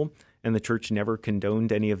horrible, and the church never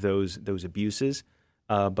condoned any of those abuses.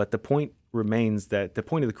 But the point remains that the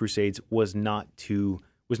point of the Crusades was not to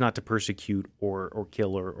persecute or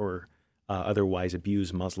kill or otherwise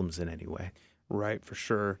abuse Muslims in any way. Right, for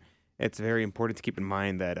sure. It's very important to keep in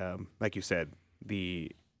mind that, like you said,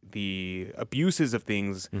 the abuses of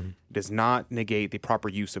things does not negate the proper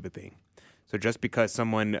use of a thing. So just because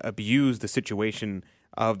someone abused the situation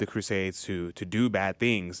of the Crusades to do bad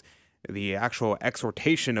things, the actual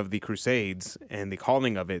exhortation of the Crusades and the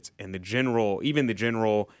calling of it and the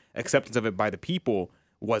general acceptance of it by the people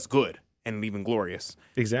was good and even glorious.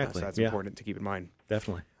 Exactly. So that's important to keep in mind.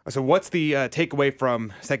 Definitely. So what's the takeaway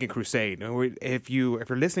from Second Crusade? If you're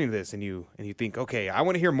listening to this and you think, okay, I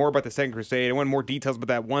want to hear more about the Second Crusade, I want more details about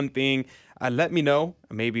that one thing, let me know.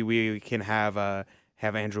 Maybe we can have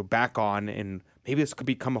Andrew back on, and maybe this could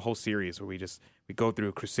become a whole series where we go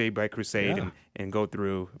through crusade by crusade and go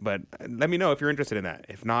through. But let me know if you're interested in that.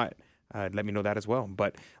 If not, let me know that as well.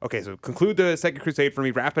 But okay, so conclude the Second Crusade for me,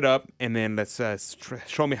 wrap it up, and then let's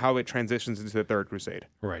show me how it transitions into the Third Crusade.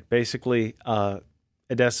 Right. Basically,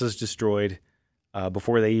 Edessa's destroyed.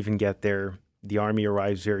 Before they even get there, the army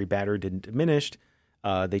arrives very battered and diminished.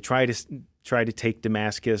 They try to take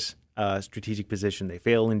Damascus, strategic position. They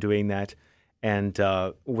fail in doing that, and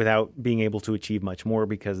without being able to achieve much more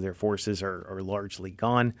because their forces are largely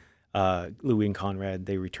gone, Louis and Conrad,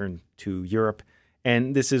 they return to Europe,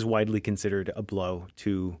 and this is widely considered a blow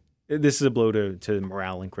to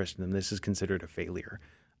morale in Christendom. This is considered a failure.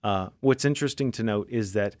 What's interesting to note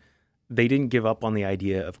is that they didn't give up on the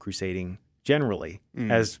idea of crusading generally,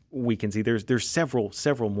 as we can see. There's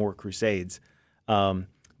several more crusades,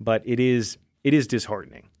 but it is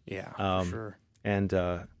disheartening. Yeah, for sure.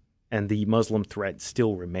 And the Muslim threat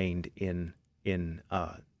still remained in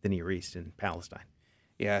the Near East, in Palestine.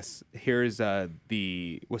 Yes, here's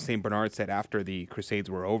what Saint Bernard said after the Crusades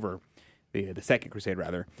were over, the Second Crusade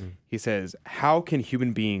rather. He says, "How can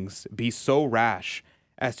human beings be so rash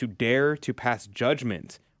as to dare to pass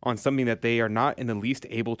judgment on something that they are not in the least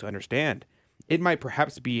able to understand? It might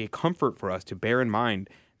perhaps be a comfort for us to bear in mind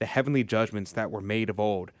the heavenly judgments that were made of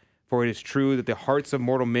old. For it is true that the hearts of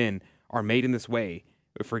mortal men are made in this way.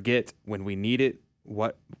 We forget when we need it,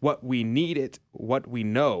 what we need it, what we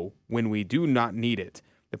know when we do not need it.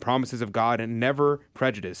 The promises of God and never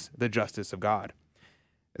prejudice the justice of God."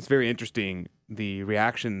 It's very interesting, the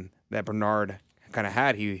reaction that Bernard kind of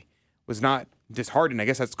had. He was not disheartened. I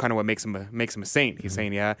guess that's kind of what makes him a saint. He's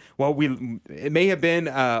saying, yeah, well, it may have been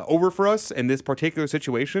over for us in this particular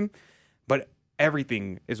situation, but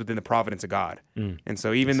everything is within the providence of God. And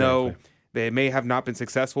so even though they may have not been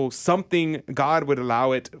successful, something, God would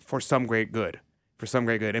allow it for some great good.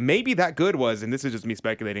 And maybe that good was, and this is just me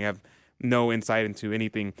speculating, I have no insight into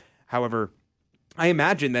anything. However, I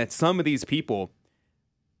imagine that some of these people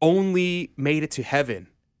only made it to heaven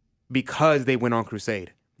because they went on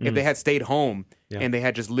crusade. If they had stayed home and they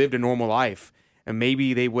had just lived a normal life, and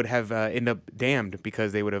maybe they would have ended up damned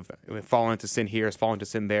because they would have fallen into sin here, fallen into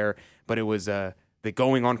sin there. But it was the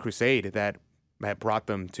going on crusade that brought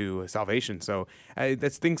them to salvation. So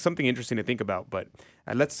that's something interesting to think about. But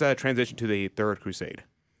let's transition to the Third Crusade.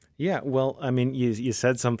 Yeah, well, I mean, you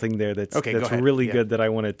said something there that's go really good that I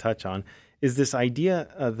want to touch on, is this idea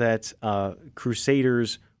that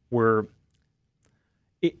crusaders were,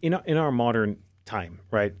 in our modern time,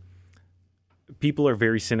 right? People are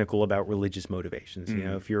very cynical about religious motivations. You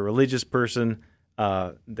know, if you're a religious person,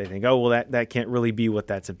 they think, oh, well, that can't really be what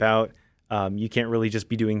that's about. You can't really just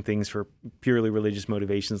be doing things for purely religious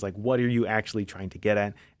motivations. Like, what are you actually trying to get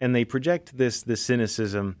at? And they project this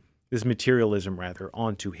cynicism, this materialism rather,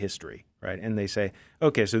 onto history, right? And they say,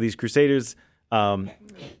 okay, so these crusaders,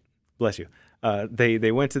 bless you,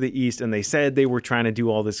 they went to the East and they said they were trying to do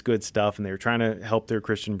all this good stuff and they were trying to help their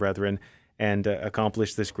Christian brethren and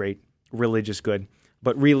accomplish this great religious good.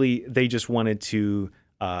 But really, they just wanted to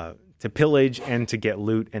pillage and to get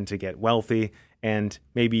loot and to get wealthy and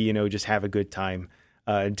maybe, just have a good time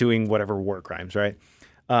doing whatever war crimes, right?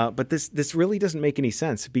 But this really doesn't make any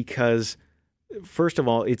sense because, first of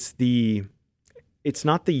all, it's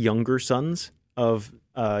not the younger sons of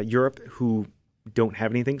Europe who don't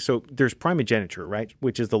have anything. So there's primogeniture, right,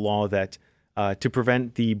 which is the law that to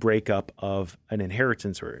prevent the breakup of an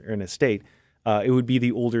inheritance or an estate, it would be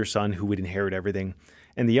the older son who would inherit everything.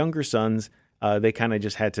 And the younger sons, they kind of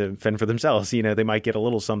just had to fend for themselves. They might get a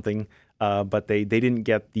little something, but they didn't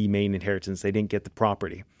get the main inheritance. They didn't get the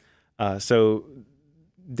property. So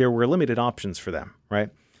there were limited options for them, right?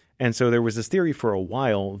 And so there was this theory for a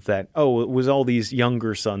while that, it was all these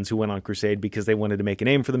younger sons who went on crusade because they wanted to make a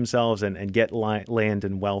name for themselves and get land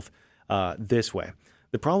and wealth this way.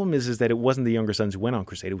 The problem is that it wasn't the younger sons who went on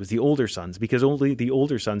crusade. It was the older sons, because only the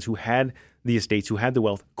older sons who had the estates, who had the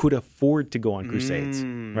wealth, could afford to go on crusades,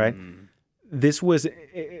 right? This was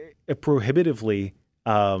a prohibitively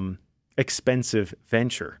expensive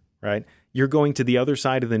venture, right? You're going to the other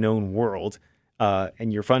side of the known world,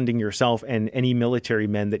 and you're funding yourself and any military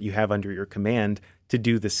men that you have under your command to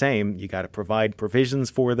do the same. You got to provide provisions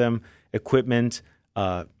for them, equipment,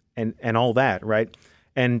 and all that, right?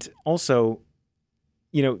 And also,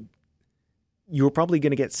 you were probably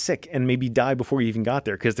going to get sick and maybe die before you even got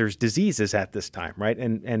there because there's diseases at this time, right?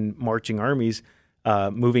 And marching armies,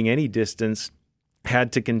 moving any distance,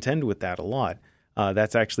 had to contend with that a lot.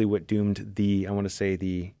 That's actually what doomed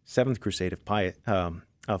the Seventh Crusade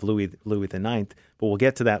of Louis IX. But we'll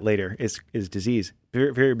get to that later. Is disease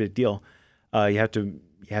very, very big deal? You have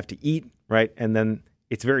to eat, right? And then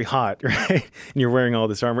it's very hot, right? And you're wearing all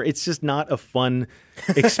this armor. It's just not a fun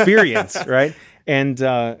experience, right? And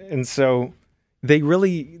so they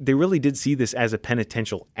really did see this as a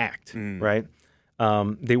penitential act, right?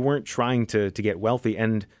 They weren't trying to get wealthy,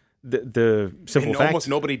 and the simple And fact, almost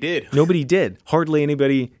nobody did. nobody did. Hardly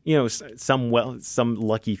anybody, some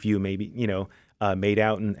lucky few maybe, made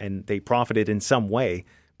out and they profited in some way.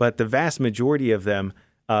 But the vast majority of them,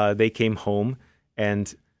 they came home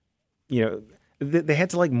and, they had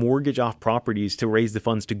to like mortgage off properties to raise the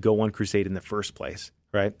funds to go on crusade in the first place,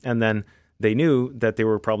 right? And then they knew that they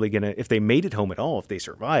were probably going to, if they made it home at all, if they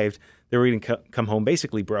survived, they were going to come home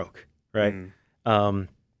basically broke, right?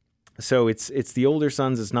 So it's the older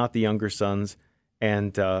sons, it's not the younger sons,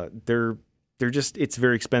 and they're just, it's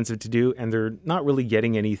very expensive to do, and they're not really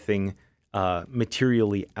getting anything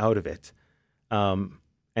materially out of it, and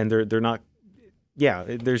they're not. Yeah,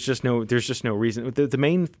 there's just no reason.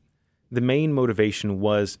 The main motivation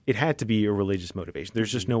was it had to be a religious motivation.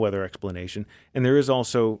 There's just no other explanation. And there is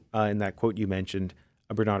also, in that quote you mentioned,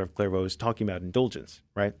 Bernard of Clairvaux is talking about indulgence,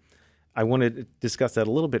 right? I want to discuss that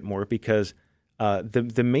a little bit more because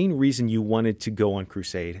the main reason you wanted to go on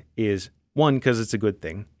crusade is, one, because it's a good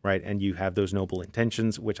thing, right? And you have those noble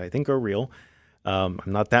intentions, which I think are real. I'm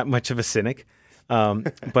not that much of a cynic.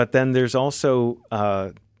 But then there's also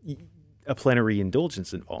a plenary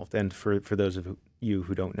indulgence involved. And for those of you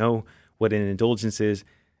who don't know what an indulgence is,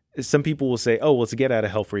 some people will say, oh, well, it's a get out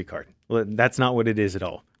of hell free card. Well, that's not what it is at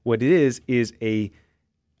all. What it is a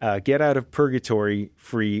get out of purgatory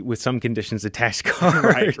free with some conditions attached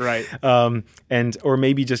card. Right. Or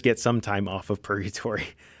maybe just get some time off of purgatory.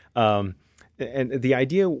 And the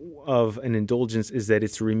idea of an indulgence is that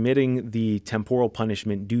it's remitting the temporal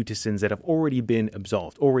punishment due to sins that have already been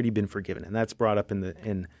absolved, already been forgiven. And that's brought up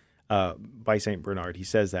by St. Bernard. He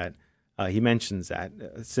says that, he mentions that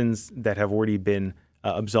sins that have already been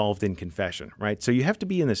absolved in confession, right? So you have to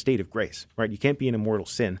be in a state of grace, right? You can't be in a mortal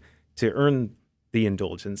sin to earn the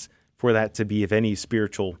indulgence for that to be of any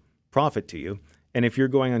spiritual profit to you. And if you're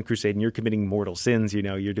going on crusade and you're committing mortal sins,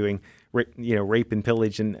 you're doing rape and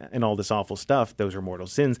pillage and all this awful stuff, those are mortal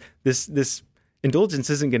sins. This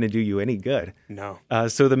indulgence isn't going to do you any good. No.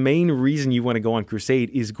 So the main reason you want to go on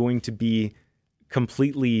crusade is going to be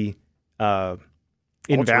completely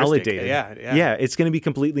invalidated. Yeah, it's going to be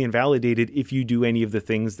completely invalidated if you do any of the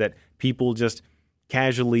things that people just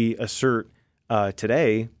casually assert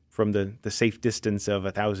today from the safe distance of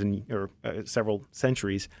 1,000 or several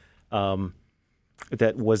centuries. They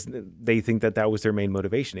think that was their main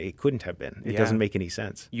motivation. It couldn't have been. It doesn't make any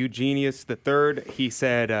sense. Eugenius III, he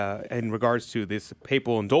said, in regards to this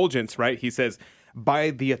papal indulgence, right? He says, by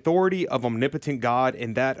the authority of omnipotent God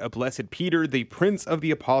and that of blessed Peter, the prince of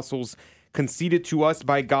the apostles, conceded to us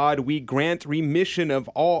by God, we grant remission of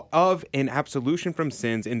all of and absolution from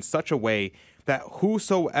sins in such a way that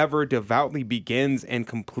whosoever devoutly begins and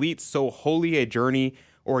completes so holy a journey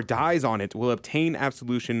or dies on it will obtain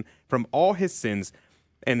absolution from all his sins.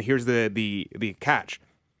 And here's the catch,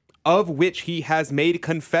 of which he has made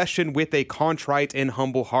confession with a contrite and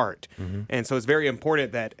humble heart. Mm-hmm. And so it's very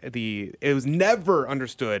important that it was never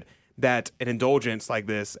understood that an indulgence like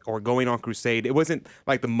this or going on crusade, it wasn't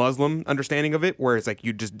like the Muslim understanding of it, where it's like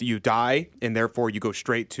you die and therefore you go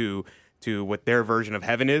straight to what their version of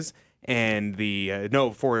heaven is. And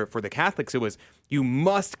for the Catholics, it was you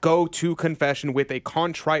must go to confession with a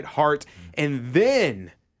contrite heart, and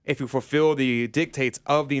then if you fulfill the dictates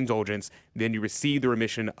of the indulgence, then you receive the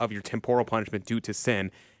remission of your temporal punishment due to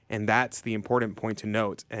sin. And that's the important point to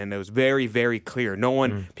note. And it was very, very clear. No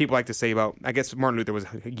one, people like to say about, I guess Martin Luther was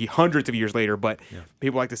hundreds of years later, but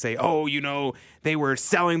people like to say, they were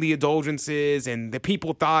selling the indulgences and the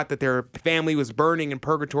people thought that their family was burning in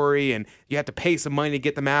purgatory and you had to pay some money to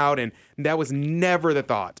get them out. And that was never the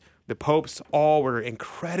thought. The popes all were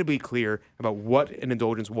incredibly clear about what an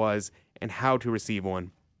indulgence was and how to receive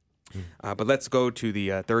one. But let's go to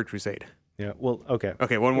the Third Crusade. Yeah. Well. Okay.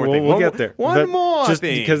 Okay. One more thing. We'll get there. One more just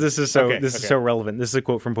thing. Because this is so relevant. This is a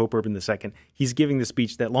quote from Pope Urban II. He's giving the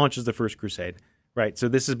speech that launches the First Crusade. Right. So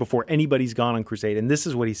this is before anybody's gone on crusade, and this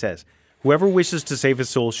is what he says: whoever wishes to save his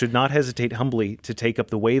soul should not hesitate humbly to take up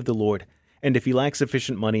the way of the Lord, and if he lacks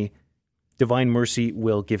sufficient money, divine mercy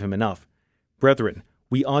will give him enough. Brethren,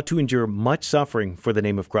 we ought to endure much suffering for the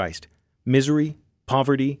name of Christ: misery,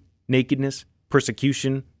 poverty, nakedness,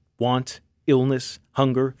 persecution, want, illness,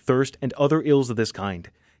 hunger, thirst, and other ills of this kind.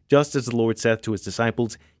 Just as the Lord saith to his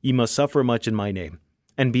disciples, ye must suffer much in my name,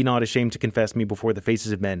 and be not ashamed to confess me before the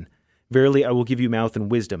faces of men. Verily I will give you mouth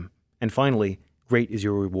and wisdom. And finally, great is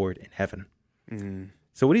your reward in heaven. Mm.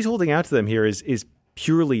 So what he's holding out to them here is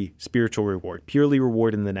purely spiritual reward, purely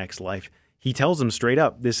reward in the next life. He tells them straight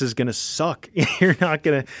up, this is going to suck. You're not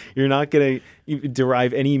going to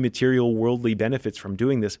derive any material worldly benefits from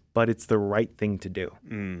doing this, but it's the right thing to do.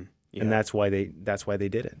 Yeah. And that's why they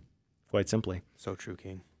did it, quite simply. So true,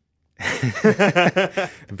 King.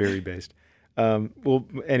 Very based. Well,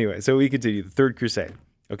 anyway, so we continue. The Third Crusade.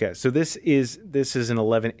 Okay, so this is in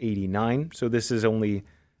 1189. So this is only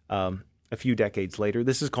a few decades later.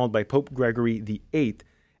 This is called by Pope Gregory VIII,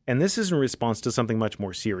 and this is in response to something much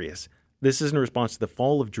more serious. This is in response to the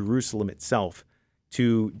fall of Jerusalem itself,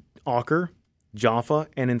 to Acre, Jaffa,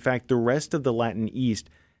 and in fact the rest of the Latin East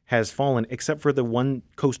has fallen except for the one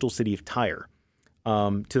coastal city of Tyre,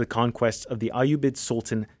 to the conquests of the Ayyubid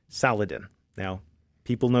Sultan Saladin. Now,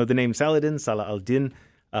 people know the name Saladin, Salah al-Din.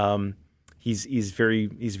 He's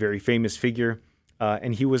very famous figure,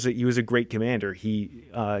 and he was a great commander. He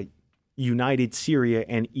united Syria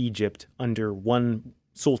and Egypt under one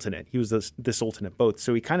sultanate. He was the sultan of both.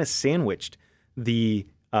 So he kind of sandwiched the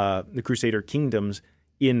Crusader kingdoms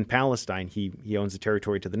in Palestine. He owns the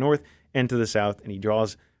territory to the north and to the south, and he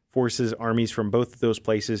draws forces, armies from both of those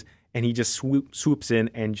places, and he just swoops in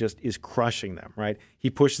and just is crushing them, right? He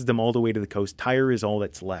pushes them all the way to the coast. Tyre is all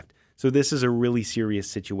that's left. So this is a really serious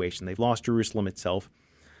situation. They've lost Jerusalem itself.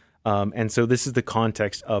 And so this is the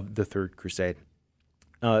context of the Third Crusade.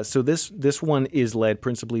 So this one is led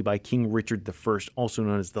principally by King Richard I, also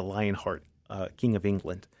known as the Lionheart, King of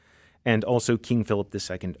England, and also King Philip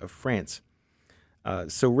II of France.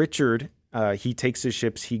 So Richard, he takes his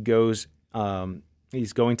ships, he goes,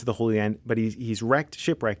 he's going to the Holy Land, but he's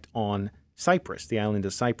shipwrecked on Cyprus, the island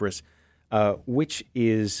of Cyprus, which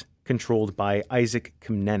is controlled by Isaac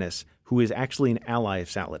Comnenus, who is actually an ally of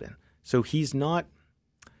Saladin. So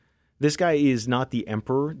this guy is not the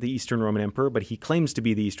emperor, the Eastern Roman Emperor, but he claims to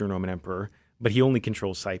be the Eastern Roman Emperor, but he only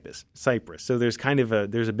controls Cyprus. So there's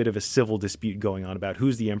a bit of a civil dispute going on about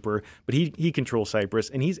who's the emperor, but he controls Cyprus,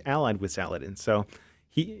 and he's allied with Saladin. So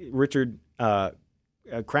Richard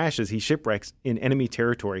crashes, he shipwrecks in enemy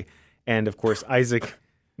territory, and of course Isaac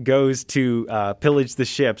goes to pillage the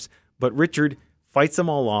ships, but Richard fights them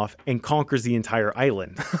all off and conquers the entire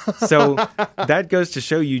island. So that goes to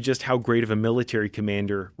show you just how great of a military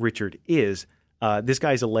commander Richard is. This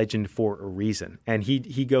guy's a legend for a reason, and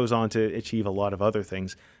he goes on to achieve a lot of other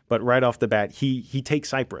things. But right off the bat, he takes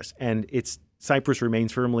Cyprus, and Cyprus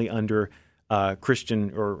remains firmly under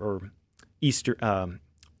Christian or Eastern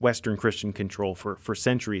Western Christian control for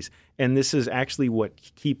centuries. And this is actually what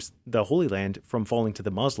keeps the Holy Land from falling to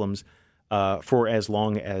the Muslims for as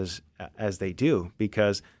long as they do,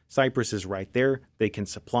 because Cyprus is right there. They can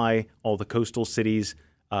supply all the coastal cities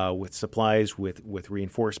with supplies, with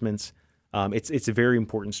reinforcements. It's a very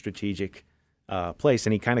important strategic place,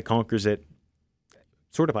 and he kind of conquers it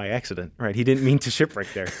sort of by accident, right? He didn't mean to shipwreck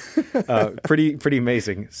there. Pretty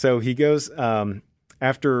amazing. So he goes,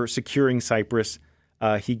 after securing Cyprus,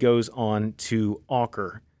 he goes on to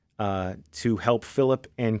Acre to help Philip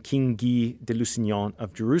and King Guy de Lusignan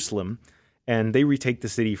of Jerusalem, and they retake the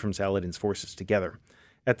city from Saladin's forces together.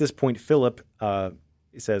 At this point, Philip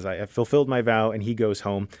says, I have fulfilled my vow, and he goes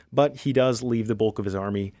home, but he does leave the bulk of his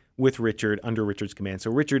army with Richard, under Richard's command.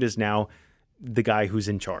 So Richard is now the guy who's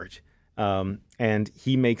in charge, and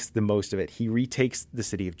he makes the most of it. He retakes the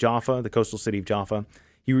city of Jaffa, the coastal city of Jaffa.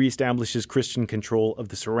 He reestablishes Christian control of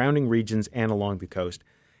the surrounding regions and along the coast.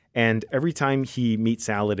 And every time he meets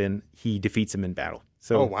Saladin, he defeats him in battle.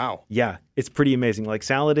 So, oh, wow. Yeah, it's pretty amazing. Like,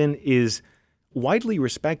 Saladin is widely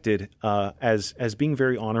respected as being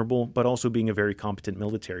very honorable, but also being a very competent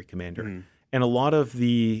military commander. Mm. And a lot of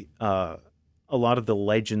the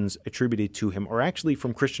legends attributed to him are actually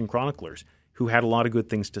from Christian chroniclers who had a lot of good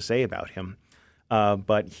things to say about him.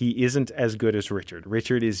 But he isn't as good as Richard.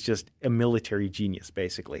 Richard is just a military genius,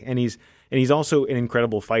 basically, and he's also an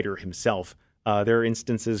incredible fighter himself. There are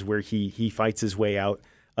instances where he fights his way out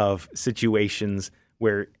of situations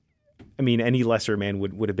where, I mean, any lesser man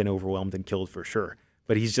would have been overwhelmed and killed for sure.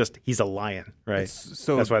 But he's a lion, right?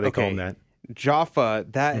 So that's why they call him that. Jaffa,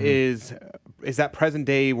 that is that present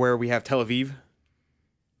day where we have Tel Aviv?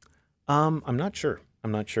 I'm not sure.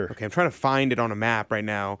 Okay, I'm trying to find it on a map right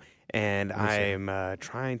now, and I'm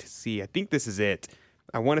trying to see. I think this is it.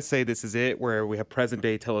 I want to say this is it, where we have present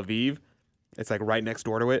day Tel Aviv. It's like right next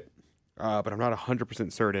door to it, but I'm not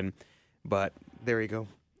 100% certain. But there you go.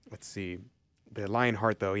 Let's see. The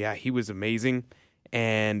Lionheart, though, yeah, he was amazing,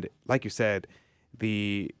 and like you said,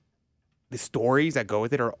 the stories that go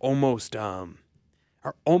with it are almost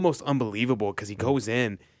unbelievable, because he goes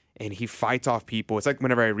in and he fights off people. It's like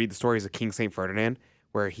whenever I read the stories of King St. Ferdinand,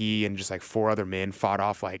 where he and just like 4 other men fought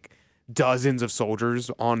off like dozens of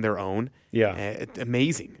soldiers on their own. Yeah.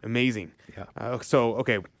 Amazing. Yeah.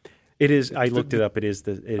 Okay. It is. I looked it up. It is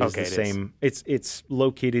the same. It's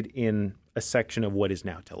located in a section of what is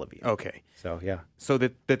now Tel Aviv. Okay. So, yeah. So the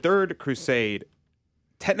Third Crusade,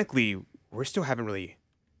 technically, we still haven't really,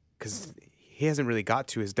 because he hasn't really got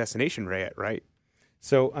to his destination yet, right?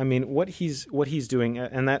 So, I mean, what he's doing,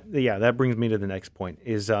 and that brings me to the next point,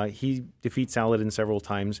 is he defeats Saladin several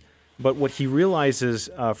times. But what he realizes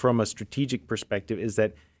from a strategic perspective is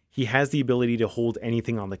that he has the ability to hold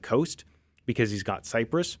anything on the coast because he's got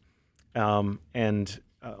Cyprus, and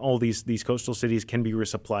all these coastal cities can be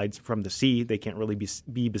resupplied from the sea. They can't really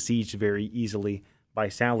be besieged very easily by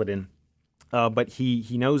Saladin. But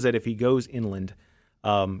he knows that if he goes inland,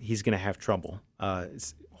 he's going to have trouble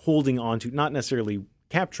holding on to, not necessarily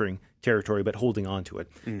capturing territory, but holding on to it.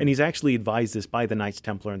 And he's actually advised this by the Knights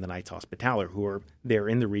Templar and the Knights Hospitaller, who are there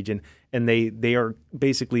in the region, and they are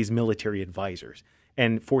basically his military advisors.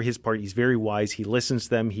 And for his part, he's very wise. He listens to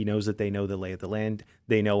them. He knows that they know the lay of the land.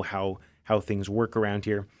 They know how things work around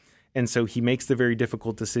here. And so he makes the very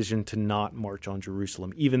difficult decision to not march on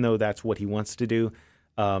Jerusalem, even though that's what he wants to do.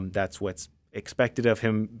 That's what's expected of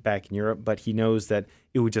him back in Europe, but he knows that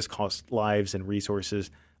it would just cost lives and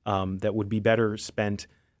resources that would be better spent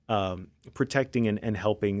protecting and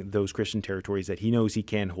helping those Christian territories that he knows he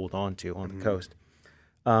can hold on to on the coast.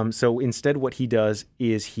 So instead what he does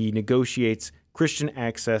is he negotiates Christian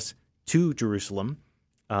access to Jerusalem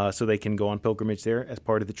so they can go on pilgrimage there as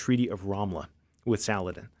part of the Treaty of Ramla with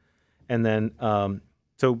Saladin. And then,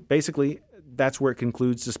 so basically, that's where it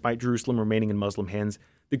concludes. Despite Jerusalem remaining in Muslim hands,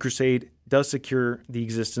 the crusade does secure the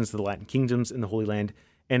existence of the Latin kingdoms in the Holy Land,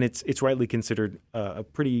 and it's rightly considered a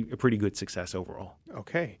pretty good success overall.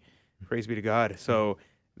 Okay, praise be to God. So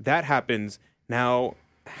that happens. Now,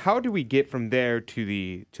 how do we get from there to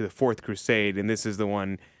the Fourth Crusade? And this is the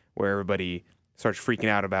one where everybody starts freaking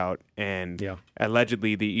out about, and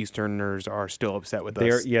allegedly the Easterners are still upset with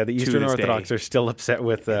us. The Eastern Orthodox day. are still upset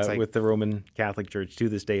with the Roman Catholic Church to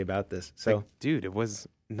this day about this. So, like, dude, it was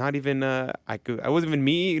not even I wasn't even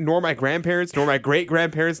me, nor my grandparents, nor my great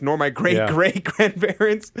grandparents, nor my great great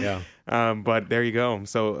grandparents. Yeah. But there you go.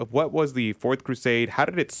 So, what was the Fourth Crusade? How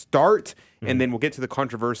did it start? And then we'll get to the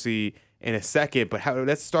controversy in a second. But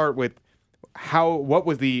let's start with what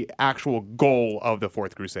was the actual goal of the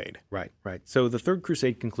Fourth Crusade? Right. So the Third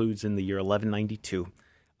Crusade concludes in the year 1192.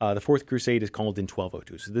 The Fourth Crusade is called in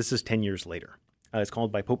 1202. So this is 10 years later. It's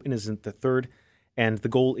called by Pope Innocent III, and the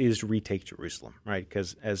goal is to retake Jerusalem, right?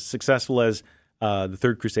 Because as successful as the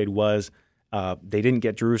Third Crusade was, they didn't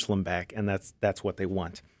get Jerusalem back, and that's what they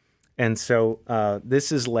want. And so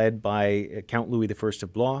this is led by Count Louis I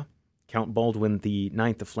of Blois, Count Baldwin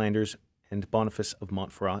IX of Flanders, and Boniface of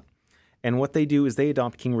Montferrat. And what they do is they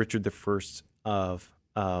adopt King Richard I's of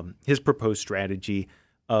his proposed strategy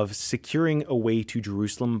of securing a way to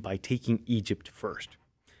Jerusalem by taking Egypt first,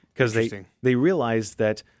 because they realize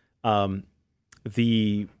that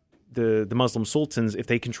the Muslim sultans, if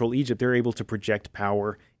they control Egypt, they're able to project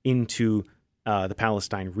power into the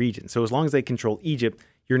Palestine region. So as long as they control Egypt,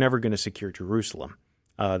 you're never going to secure Jerusalem.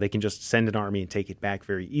 They can just send an army and take it back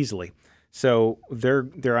very easily. So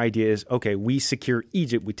their idea is, okay, we secure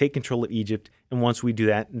Egypt, we take control of Egypt, and once we do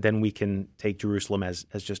that, then we can take Jerusalem as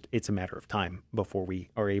just it's a matter of time before we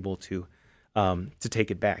are able to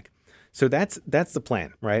take it back. So that's the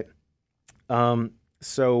plan, right?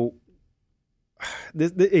 So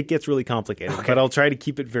it gets really complicated, but I'll try to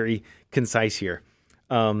keep it very concise here.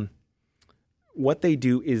 What they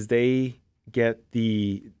do is they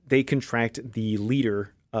contract the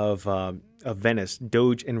leader of Venice,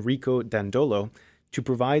 Doge Enrico Dandolo, to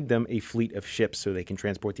provide them a fleet of ships so they can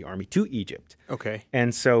transport the army to Egypt. Okay.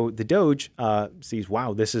 And so the Doge sees,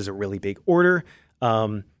 wow, this is a really big order.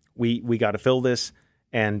 We got to fill this,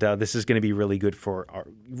 and this is going to be really good for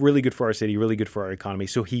our city, really good for our economy.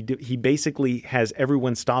 So he basically has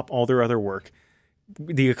everyone stop all their other work.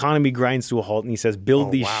 The economy grinds to a halt, and he says,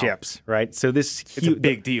 build these ships, right? So it's a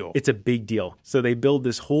big deal. It's a big deal. So they build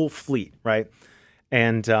this whole fleet, right?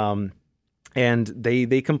 And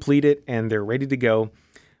they complete it, and they're ready to go.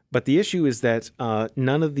 But the issue is that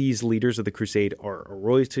none of these leaders of the crusade are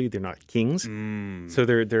royalty. They're not kings. So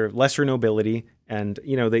they're lesser nobility, and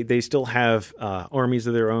they still have armies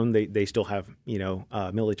of their own. They still have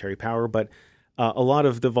military power. But a lot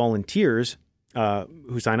of the volunteers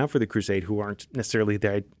who sign up for the crusade, who aren't necessarily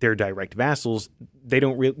their direct vassals, they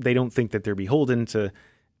don't think that they're beholden to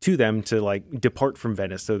them to like depart from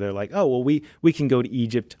Venice. So they're like, oh, well, we can go to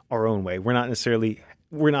Egypt our own way. We're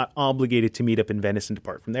not obligated to meet up in Venice and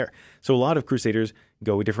depart from there. So a lot of crusaders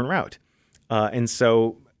go a different route. And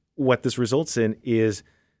so what this results in is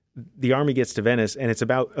the army gets to Venice, and it's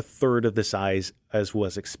about a third of the size as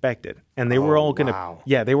was expected. And they were all going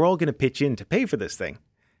to pitch in to pay for this thing.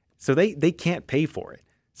 So they can't pay for it.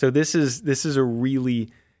 So this is a really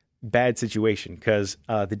bad situation, because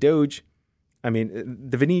the Doge, I mean,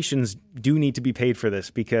 the Venetians do need to be paid for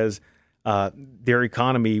this, because their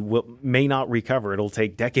economy may not recover. It'll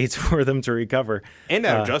take decades for them to recover. And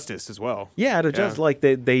out of justice as well. Yeah, out of justice. Like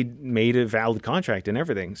they made a valid contract and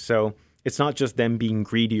everything. So it's not just them being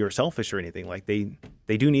greedy or selfish or anything. Like they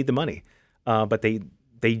do need the money, but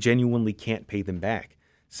they genuinely can't pay them back.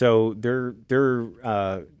 So they're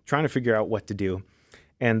trying to figure out what to do.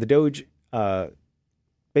 And the Doge,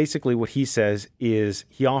 basically what he says is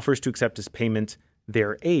he offers to accept as payment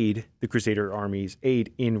their aid, the Crusader army's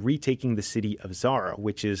aid, in retaking the city of Zara,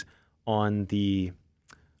 which is on the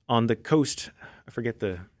coast. I forget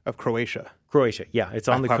of Croatia. Croatia, yeah, it's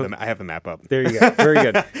on the coast. I have the map up. There you go. Very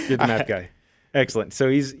good. You're the map guy. Excellent. So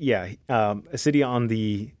he's a city on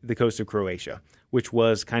the coast of Croatia, which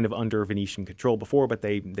was kind of under Venetian control before, but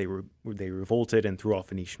they revolted and threw off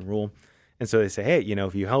Venetian rule, and so they say, hey,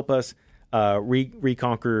 if you help us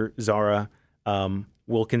reconquer Zara,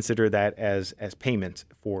 we'll consider that as payment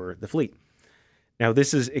for the fleet. Now,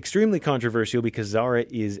 this is extremely controversial because Zara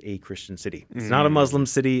is a Christian city. It's not a Muslim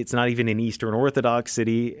city. It's not even an Eastern Orthodox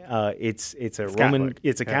city. It's a Roman. Catholic.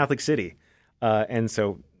 It's a Catholic city, and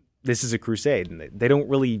so this is a crusade. And they don't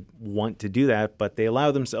really want to do that, but they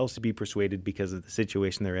allow themselves to be persuaded because of the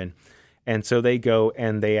situation they're in. And so they go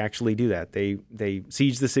and they actually do that. They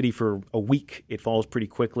siege the city for a week. It falls pretty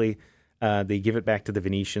quickly. They give it back to the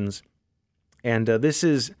Venetians. And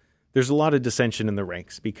there's a lot of dissension in the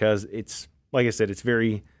ranks because it's, like I said, it's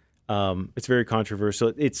very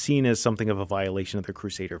controversial. It's seen as something of a violation of the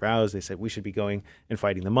Crusader vows. They said we should be going and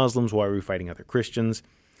fighting the Muslims. Why are we fighting other Christians?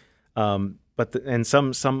 A lot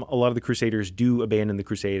of the Crusaders do abandon the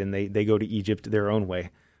crusade and they go to Egypt their own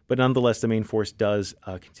way. But nonetheless, the main force does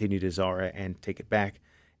continue to Zara and take it back.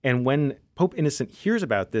 And when Pope Innocent hears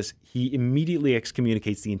about this, he immediately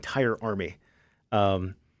excommunicates the entire army.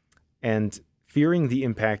 And fearing the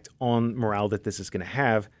impact on morale that this is going to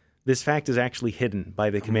have, this fact is actually hidden by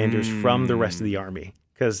the commanders from the rest of the army,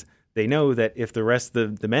 because they know that if the rest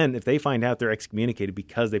of the men, if they find out they're excommunicated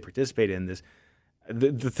because they participated in this,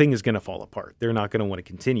 the thing is going to fall apart. They're not going to want to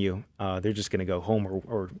continue. They're just going to go home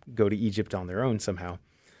or go to Egypt on their own somehow.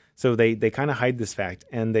 So they kind of hide this fact,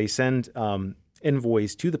 and they send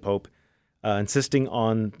envoys to the Pope insisting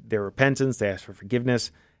on their repentance. They ask for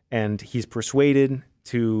forgiveness, and he's persuaded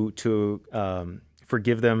to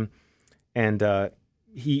forgive them. And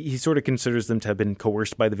he sort of considers them to have been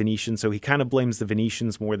coerced by the Venetians, so he kind of blames the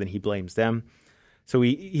Venetians more than he blames them. So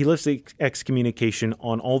he lifts the excommunication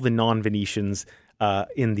on all the non-Venetians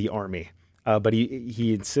in the army. But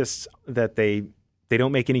he insists that they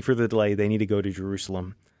don't make any further delay. They need to go to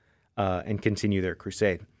Jerusalem and continue their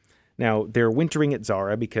crusade. Now, they're wintering at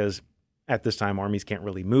Zara because at this time armies can't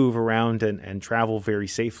really move around and travel very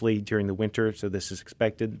safely during the winter, so this is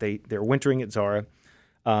expected. They're wintering at Zara.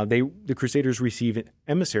 The Crusaders receive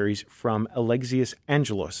emissaries from Alexius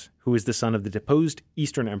Angelos, who is the son of the deposed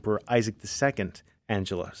Eastern Emperor Isaac II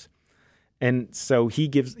Angelos. And so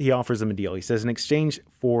he offers them a deal. He says, in exchange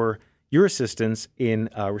for your assistance in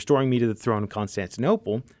restoring me to the throne of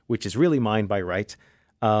Constantinople, which is really mine by right,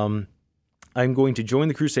 I'm going to join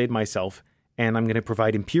the crusade myself, and I'm going to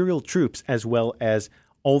provide imperial troops as well as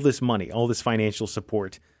all this money, all this financial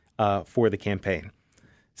support for the campaign.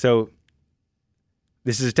 So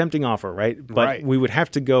this is a tempting offer, right? But we would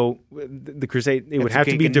have to go, the crusade, it would have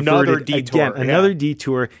to be diverted again, another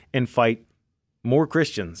detour, and fight more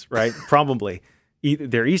Christians, right? Probably.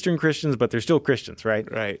 They're Eastern Christians, but they're still Christians,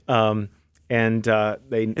 right? Right. And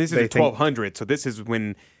this is the 1200s, so this is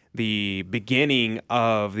when the beginning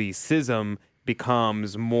of the schism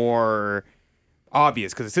becomes more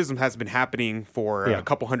obvious, because the schism has been happening for a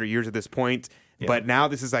couple hundred years at this point. Yeah. But now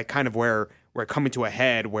this is like kind of where we're coming to a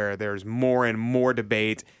head, where there's more and more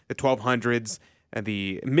debate. The 1200s and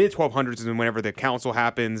the mid 1200s is whenever the council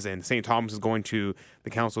happens, and St. Thomas is going to the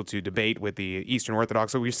council to debate with the Eastern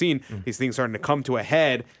Orthodox. So we're seeing these things starting to come to a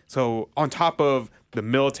head. So on top of the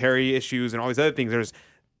military issues and all these other things, there's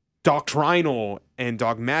doctrinal and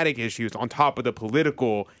dogmatic issues on top of the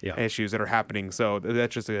political issues that are happening. So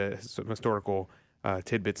that's just some historical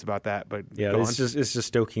tidbits about that. But it's just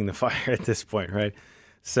stoking the fire at this point, right?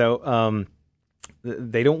 So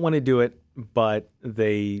they don't want to do it, but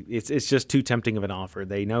it's just too tempting of an offer.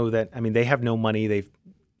 They know that, they have no money. They've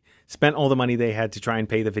spent all the money they had to try and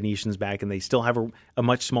pay the Venetians back, and they still have a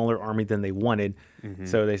much smaller army than they wanted. Mm-hmm.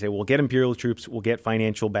 So they say, we'll get imperial troops, we'll get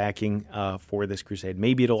financial backing for this crusade.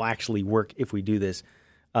 Maybe it'll actually work if we do this.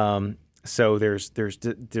 So there's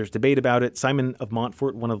debate about it. Simon of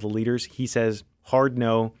Montfort, one of the leaders, he says hard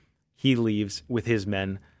no. He leaves with his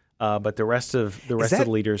men. But the rest of the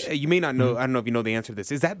leaders, you may not know. Mm-hmm. I don't know if you know the answer to this.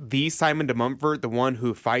 Is that the Simon de Montfort, the one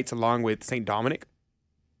who fights along with Saint Dominic?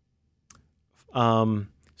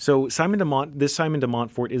 So this Simon de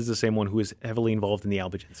Montfort is the same one who is heavily involved in the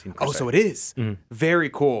Albigensian Crusade. Oh, so it is. Very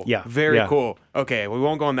cool. Yeah, Very yeah. cool. Okay, we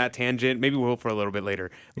won't go on that tangent. Maybe we will for a little bit later.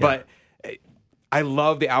 But I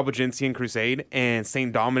love the Albigensian Crusade, and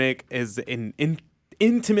Saint Dominic is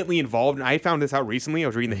intimately involved. And I found this out recently. I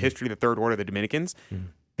was reading the history of the Third Order of the Dominicans.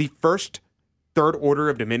 The first Third Order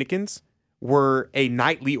of Dominicans were a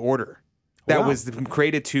knightly order that was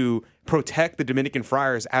created to protect the Dominican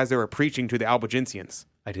friars as they were preaching to the Albigensians.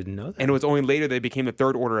 I didn't know that. And it was only later they became the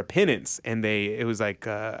Third Order of Penance, and it was like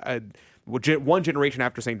one generation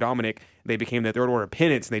after Saint Dominic, they became the Third Order of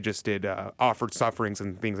Penance, and they just did offered sufferings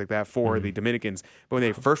and things like that for the Dominicans. But when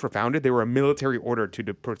they first were founded, they were a military order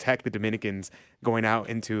to protect the Dominicans going out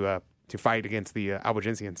into to fight against the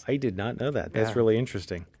Albigensians. I did not know that. That's really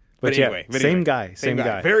interesting. But anyway, same guy.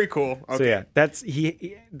 Very cool. Okay. So yeah,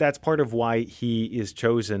 that's part of why he is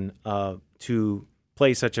chosen to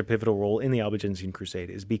play such a pivotal role in the Albigensian Crusade,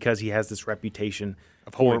 is because he has this reputation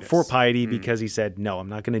for piety, because he said, no, I'm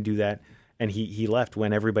not going to do that. And he left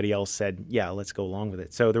when everybody else said, yeah, let's go along with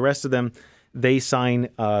it. So the rest of them, they sign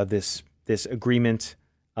this agreement.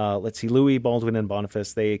 Let's see, Louis, Baldwin, and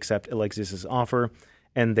Boniface, they accept Alexius's offer,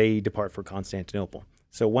 and they depart for Constantinople.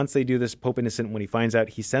 So once they do this, Pope Innocent, when he finds out,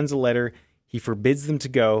 he sends a letter. He forbids them to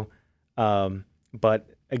go. But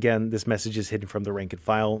again, this message is hidden from the rank and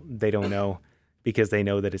file. They don't know, because they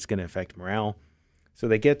know that it's going to affect morale. So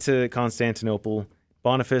they get to Constantinople.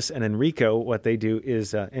 Boniface and Enrico, what they do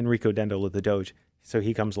is Enrico Dendola, the Doge, so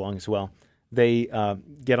he comes along as well. They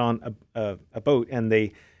get on a boat, and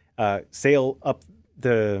they sail up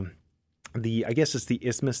the I guess it's the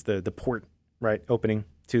isthmus, the port, right, opening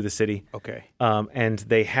to the city. Okay. And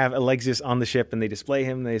they have Alexius on the ship, and they display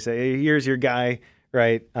him. They say, hey, here's your guy,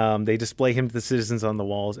 right? They display him to the citizens on the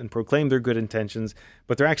walls and proclaim their good intentions,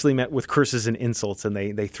 but they're actually met with curses and insults, and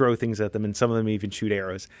they throw things at them, and some of them even shoot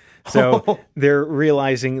arrows. So they're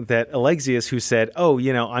realizing that Alexius, who said, oh,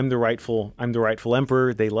 I'm the rightful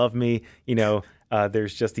emperor, they love me,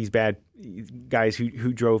 there's just these bad guys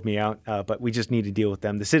who drove me out, but we just need to deal with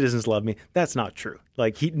them. The citizens love me. That's not true.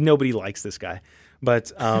 Nobody likes this guy.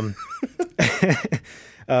 But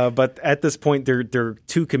but at this point, they're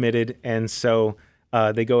too committed, and so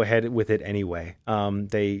they go ahead with it anyway.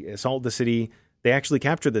 They assault the city. They actually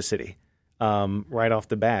capture the city right off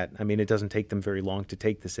the bat. I mean, it doesn't take them very long to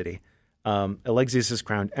take the city. Alexius is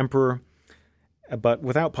crowned emperor, but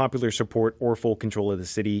without popular support or full control of the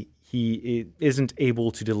city, he isn't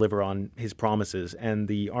able to deliver on his promises, and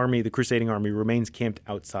the crusading army, remains camped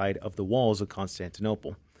outside of the walls of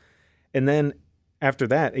Constantinople. And then after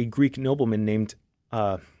that, a Greek nobleman named,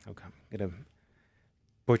 I'm going to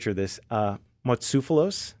butcher this,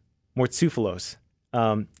 Mortzouphlos.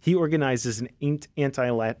 He organizes an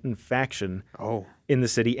anti-Latin faction in the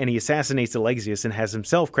city, and he assassinates Alexius and has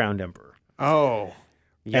himself crowned emperor. Oh,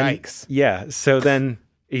 yikes. So then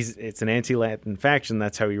it's an anti-Latin faction.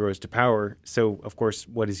 That's how he rose to power. So, of course,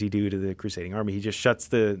 what does he do to the crusading army? He just shuts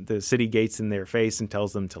the city gates in their face and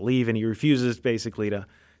tells them to leave, and he refuses basically to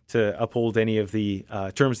uphold any of the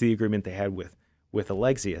terms of the agreement they had with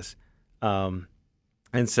Alexius. And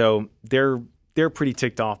so they're pretty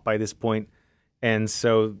ticked off by this point, and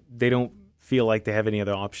so they don't feel like they have any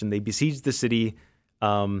other option. They besiege the city.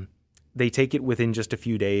 They take it within just a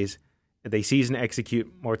few days. They seize and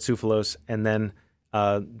execute Mortzouphlos, and then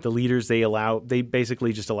the leaders, they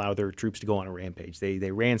basically just allow their troops to go on a rampage.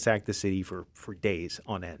 They ransack the city for days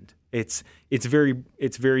on end. It's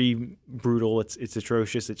very brutal. It's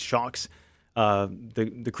atrocious. It shocks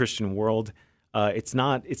the Christian world. It's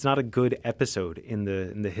not a good episode in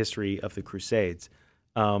the history of the Crusades.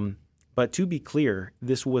 But to be clear,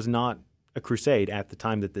 this was not a crusade at the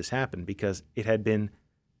time that this happened, because the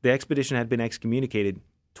expedition had been excommunicated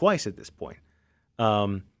twice at this point.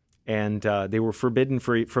 And they were forbidden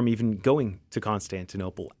from even going to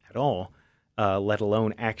Constantinople at all, let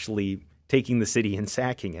alone actually taking the city and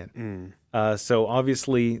sacking it. So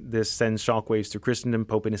obviously this sends shockwaves through Christendom.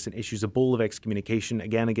 Pope Innocent issues a bull of excommunication,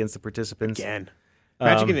 again against the participants. Again.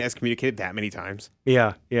 Imagine getting excommunicated that many times.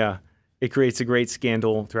 Yeah. It creates a great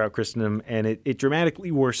scandal throughout Christendom, and it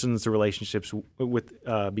dramatically worsens the relationships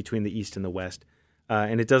between the East and the West.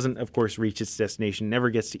 And it doesn't, of course, reach its destination, never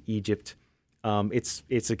gets to Egypt. It's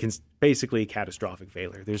basically a catastrophic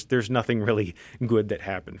failure. There's nothing really good that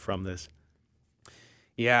happened from this.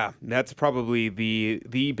 Yeah, that's probably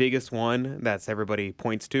the biggest one that's everybody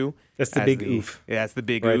points to. That's the big oof. Yeah, that's the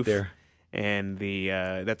big right oof. There. And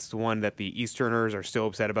that's the one that the Easterners are still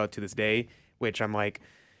upset about to this day, which I'm like,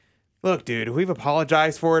 Look, dude, we've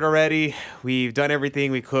apologized for it already. We've done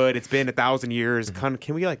everything we could. It's been 1,000 years. Can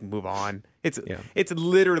we move on? It's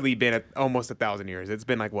literally been almost 1,000 years. It's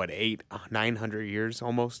been 900 years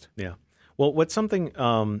almost. Yeah. Well, what's something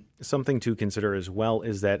to consider as well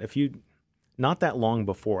is that not that long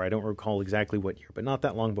before, I don't recall exactly what year, but not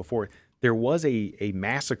that long before, there was a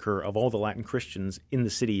massacre of all the Latin Christians in the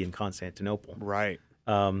city in Constantinople. Right.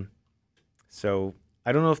 So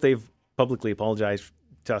I don't know if they've publicly apologized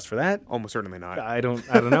to us for that. Almost certainly not. I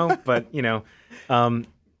don't know, but I'm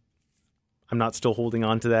not still holding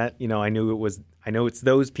on to that. I know it's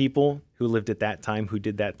those people who lived at that time who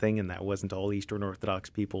did that thing, and that wasn't all Eastern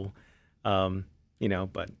Orthodox people. But I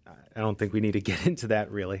don't think we need to get into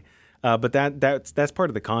that really. But that's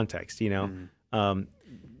part of the context, They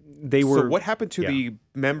were. So what happened to the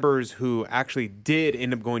members who actually did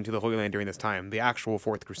end up going to the Holy Land during this time, the actual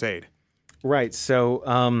Fourth Crusade? Right.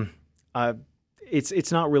 So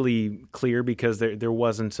it's not really clear because there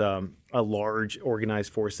wasn't a large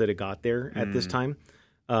organized force that had got there at this time.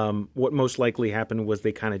 What most likely happened was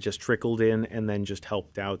they kind of just trickled in and then just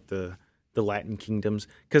helped out the Latin kingdoms.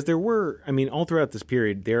 Because there were, all throughout this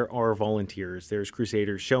period, there are volunteers. There's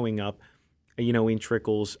crusaders showing up, in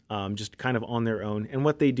trickles, just kind of on their own. And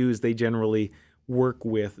what they do is they generally work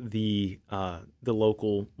with the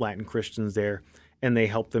local Latin Christians there, and they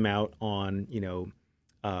help them out on,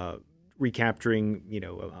 recapturing,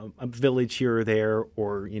 a village here or there,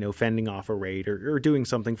 or, fending off a raid or doing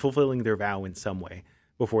something, fulfilling their vow in some way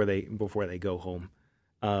before they go home.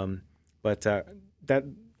 But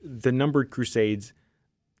the numbered crusades,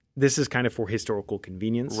 this is kind of for historical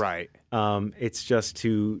convenience. Right. It's just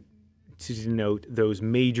to denote those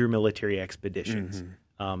major military expeditions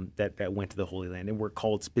that went to the Holy Land and were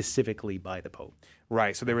called specifically by the Pope.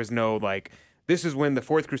 Right. So there was no this is when the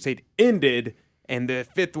Fourth Crusade ended and the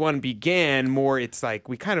fifth one began. More, it's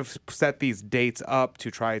we kind of set these dates up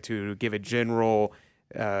to try to give a general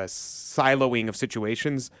siloing of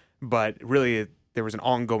situations, but really there was an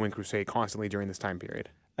ongoing crusade constantly during this time period.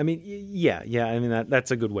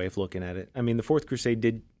 That's a good way of looking at it. The Fourth Crusade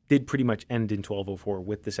did pretty much end in 1204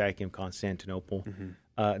 with the sacking of Constantinople.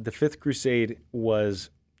 Mm-hmm. The Fifth Crusade was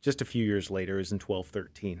just a few years later. It was in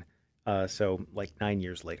 1213, so 9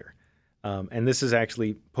 years later. And this is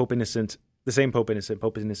actually Pope Innocent, the same Pope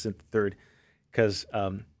Innocent III, because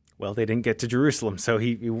they didn't get to Jerusalem, so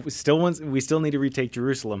we still need to retake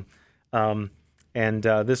Jerusalem, and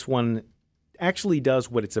this one actually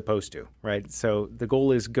does what it's supposed to, right? So the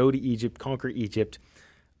goal is go to Egypt, conquer Egypt.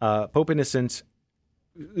 Pope Innocent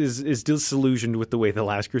is disillusioned with the way the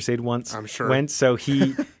last crusade went. So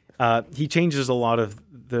he changes a lot of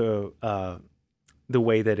the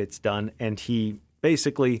way that it's done, and he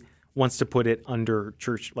basically wants to put it under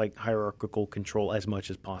church hierarchical control as much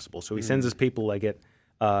as possible. So he sends his papal legate,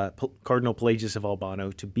 Cardinal Pelagius of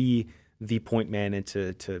Albano, to be the point man and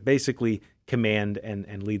to basically command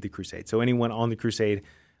and lead the crusade. So anyone on the crusade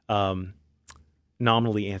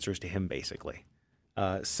nominally answers to him, basically.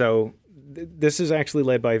 This is actually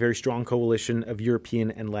led by a very strong coalition of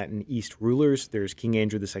European and Latin East rulers. There's King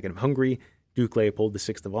Andrew II of Hungary, Duke Leopold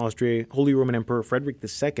VI of Austria, Holy Roman Emperor Frederick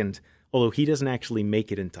II, although he doesn't actually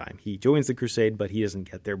make it in time. He joins the crusade, but he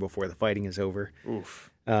doesn't get there before the fighting is over.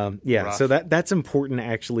 Oof. Rough. So that's important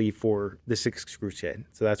actually for the Sixth Crusade.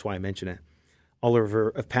 So that's why I mention it. Oliver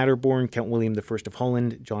of Paderborn, Count William I of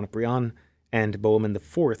Holland, John of Brienne, and Bohemond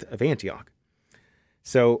IV of Antioch.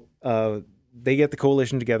 So they get the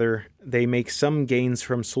coalition together. They make some gains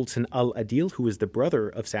from Sultan al-Adil, who is the brother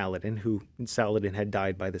of Saladin, who Saladin had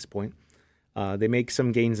died by this point. They make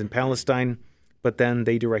some gains in Palestine, but then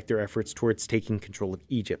they direct their efforts towards taking control of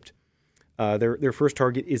Egypt. Their first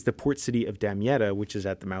target is the port city of Damietta, which is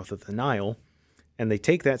at the mouth of the Nile, and they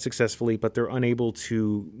take that successfully, but they're unable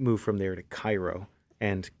to move from there to Cairo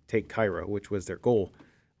and take Cairo, which was their goal.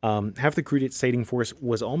 Half the crusading force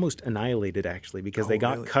was almost annihilated, actually, because they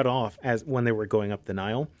got cut off when they were going up the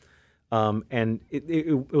Nile, and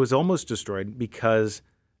it was almost destroyed because,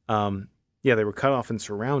 they were cut off and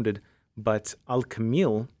surrounded. But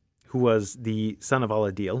Al-Kamil, who was the son of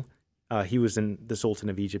Al-Adil, he was the Sultan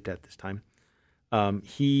of Egypt at this time.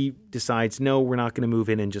 He decides, no, we're not going to move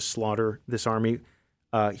in and just slaughter this army.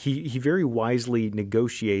 He very wisely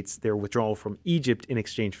negotiates their withdrawal from Egypt in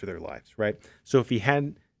exchange for their lives, right? So if he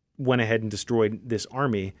had went ahead and destroyed this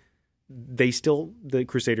army, the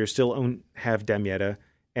Crusaders still have Damietta,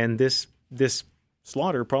 and this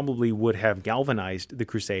slaughter probably would have galvanized the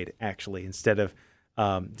crusade, actually, instead of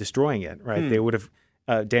destroying it, right? They would have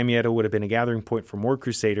Damietta would have been a gathering point for more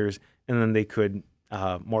crusaders, and then they could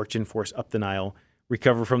march in force up the Nile,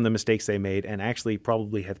 recover from the mistakes they made, and actually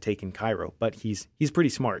probably have taken Cairo. But he's pretty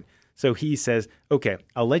smart. So he says, okay,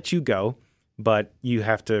 I'll let you go, but you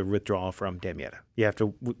have to withdraw from Damietta. You have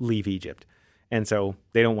to leave Egypt. And so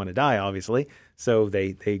they don't want to die, obviously. So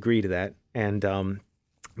they agree to that. And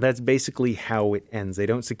that's basically how it ends. They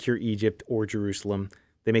don't secure Egypt or Jerusalem.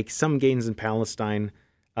 They make some gains in Palestine,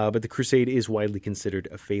 but the crusade is widely considered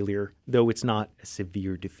a failure, though it's not a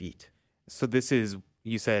severe defeat. So this is,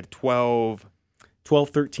 you said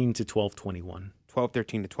 1213 to 1221.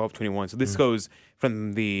 1213 to 1221. So this goes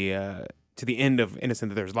from the to the end of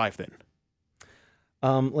Innocent III's life then.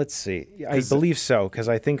 Let's see. I believe so, because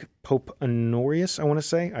I think Pope Honorius, I want to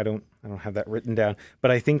say. I don't have that written down,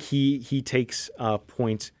 but I think he takes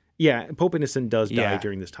point. Yeah, Pope Innocent does die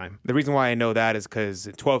during this time. The reason why I know that is because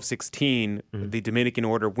in 1216, the Dominican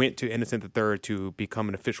order went to Innocent III to become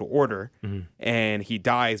an official order, and he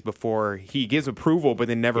dies before he gives approval, but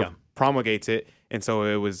then never promulgates it. And so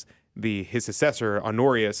it was his successor,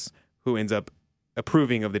 Honorius, who ends up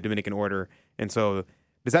approving of the Dominican order. And so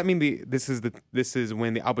does that mean this is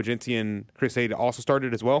when the Albigensian Crusade also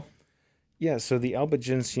started as well? Yeah, so the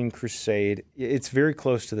Albigensian Crusade, it's very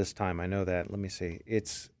close to this time. I know that. Let me see.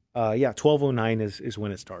 It's 1209 is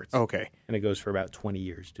when it starts. Okay. And it goes for about 20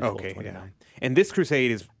 years to 1229. Yeah. And this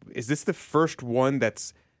crusade is this the first one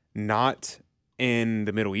that's not in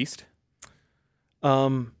the Middle East?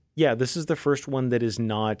 Yeah, this is the first one that is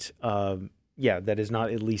not that is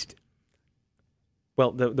not at least,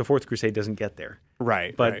 well, the Fourth Crusade doesn't get there.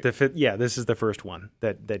 Right. But right. the fifth, this is the first one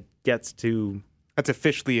that gets to. That's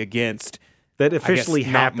officially against. That officially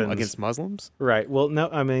happens against Muslims. Right. Well, no,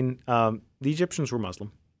 I mean the Egyptians were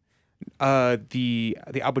Muslim. The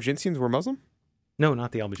Albigensians were Muslim? No,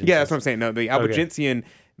 not the Albigensians. Yeah, that's what I'm saying. No, the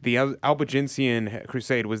Albigensian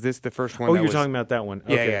Crusade, was this the first one? Oh, you're talking about that one.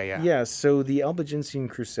 Okay. Yeah. Yeah, so the Albigensian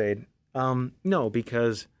Crusade, no,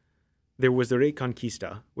 because there was the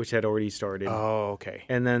Reconquista, which had already started. Oh, okay.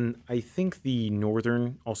 And then I think the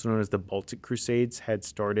northern, also known as the Baltic Crusades, had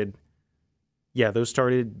started. Yeah, those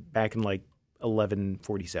started back in like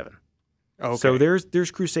 1147. Okay. So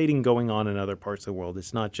there's crusading going on in other parts of the world.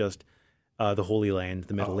 It's not just the Holy Land,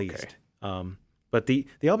 the Middle East. But the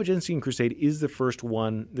Albigensian Crusade is the first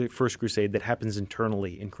crusade that happens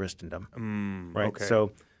internally in Christendom. Right. Okay.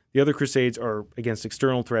 So the other crusades are against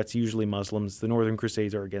external threats, usually Muslims. The northern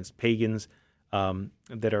crusades are against pagans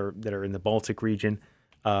that are in the Baltic region.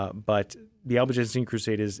 But the Albigensian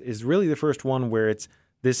Crusade is really the first one where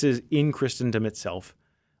this is in Christendom itself,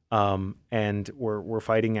 and we're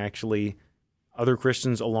fighting actually other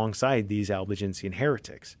Christians alongside these Albigensian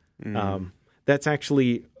heretics. That's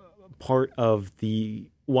actually part of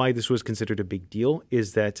why this was considered a big deal,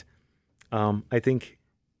 is that I think,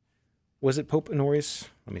 was it Pope Honorius?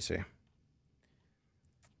 Let me see.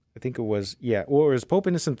 I think it was, or it was Pope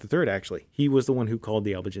Innocent III, actually. He was the one who called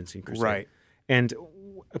the Albigensian Crusade. Right. And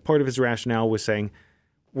a part of his rationale was saying,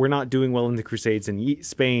 we're not doing well in the Crusades in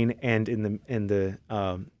Spain and in the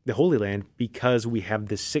Holy Land because we have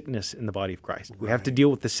this sickness in the body of Christ. We have to deal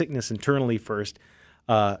with the sickness internally first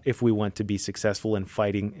if we want to be successful in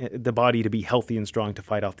fighting the body, to be healthy and strong to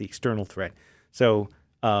fight off the external threat. So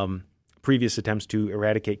previous attempts to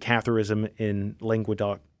eradicate Catharism in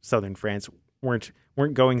Languedoc, southern France, weren't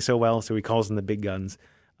going so well. So he calls in the big guns.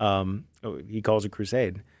 He calls a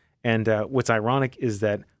crusade. And what's ironic is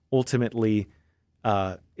that ultimately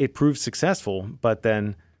it proved successful, but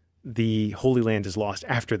then the Holy Land is lost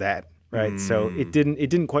after that, right? So it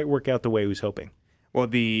didn't quite work out the way he was hoping. Well,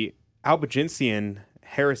 the Albigensian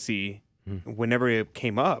heresy, whenever it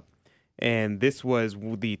came up, and this was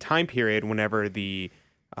the time period whenever the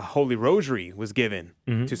Holy Rosary was given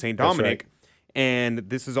to Saint Dominic. Right. And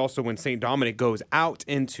this is also when Saint Dominic goes out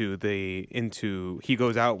he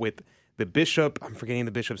goes out with the bishop. I'm forgetting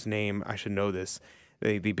the bishop's name. I should know this.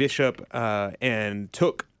 The bishop and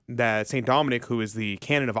took that Saint Dominic, who is the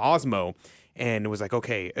canon of Osmo, and was like,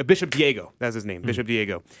 okay, Bishop Diego, that's his name, Bishop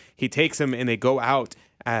Diego. He takes him and they go out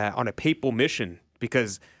on a papal mission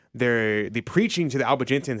because the preaching to the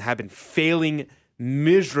Albigensians had been failing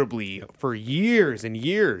miserably for years and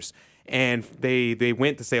years. And they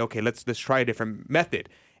went to say, okay, let's try a different method.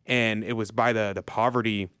 And it was by the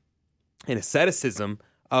poverty and asceticism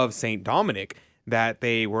of Saint Dominic that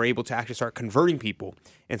they were able to actually start converting people.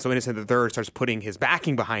 And so Innocent III starts putting his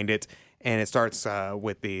backing behind it, and it starts so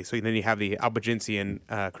then you have the Albigensian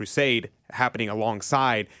Crusade happening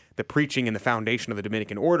alongside the preaching and the foundation of the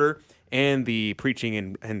Dominican order and the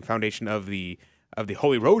preaching and foundation of the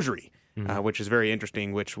Holy Rosary, which is very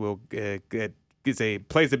interesting, which will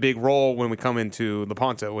plays a big role when we come into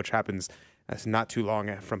Lepanto, which happens not too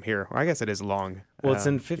long from here. Well, I guess it is long. Well, it's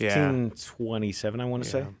in 1527, I want to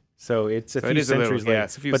say. Yeah. So it's a few centuries later.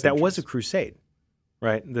 It's a few but centuries. that was a crusade,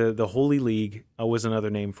 right? The Holy League was another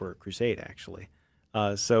name for a crusade, actually.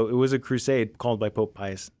 So it was a crusade called by Pope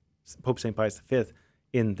St. Pius V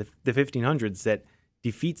in the 1500s that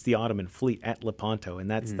defeats the Ottoman fleet at Lepanto, and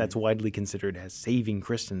that's widely considered as saving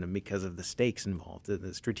Christendom because of the stakes involved,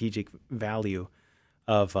 the strategic value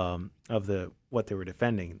of what they were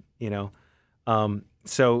defending.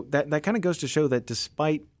 So that kind of goes to show that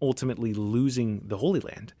despite ultimately losing the Holy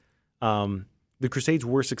Land, the Crusades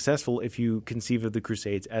were successful if you conceive of the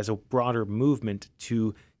Crusades as a broader movement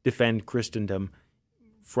to defend Christendom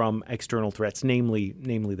from external threats, namely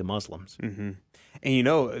the Muslims. Mm-hmm.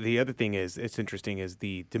 And the other thing it's interesting is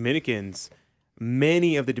the Dominicans,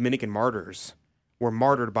 many of the Dominican martyrs were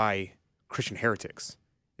martyred by Christian heretics.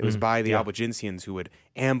 It was by the Albigensians who would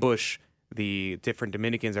ambush the different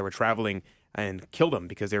Dominicans that were traveling and kill them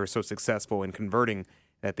because they were so successful in converting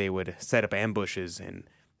that they would set up ambushes. And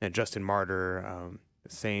Justin Martyr,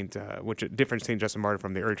 different Saint Justin Martyr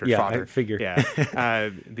from the early church father. I figured. Yeah,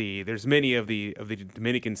 there's many of the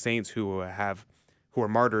Dominican saints who are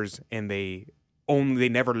martyrs, and they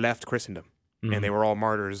never left Christendom, and they were all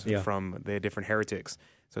martyrs from the different heretics.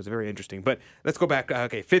 So it's very interesting. But let's go back.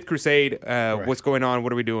 Okay, Fifth Crusade. Right. What's going on?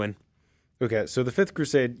 What are we doing? Okay, so the Fifth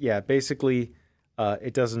Crusade, basically,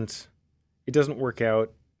 it doesn't work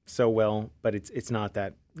out so well, but it's not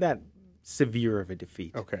that severe of a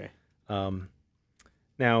defeat. Okay.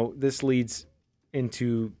 Now this leads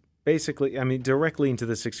into directly into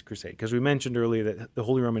the Sixth Crusade, because we mentioned earlier that the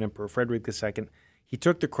Holy Roman Emperor Frederick II, he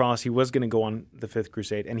took the cross. He was going to go on the Fifth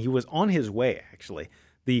Crusade, and he was on his way. Actually,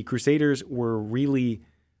 the Crusaders were really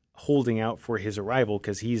holding out for his arrival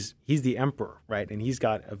because he's the emperor, right? And he's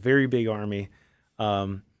got a very big army,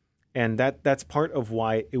 and that's part of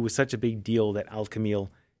why it was such a big deal that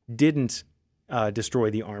Al-Kamil didn't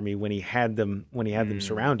destroy the army when he had them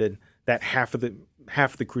surrounded. That half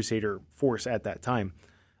the Crusader force at that time,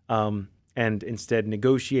 and instead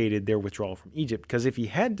negotiated their withdrawal from Egypt. Because if he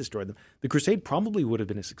had destroyed them, the Crusade probably would have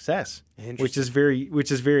been a success, which is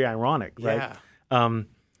very ironic, right? Yeah.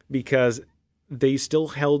 Because they still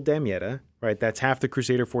held Damietta, right? That's half the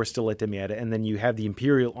Crusader force still at Damietta, and then you have the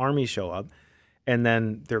Imperial army show up, and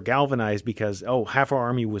then they're galvanized because half our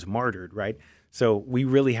army was martyred, right? So we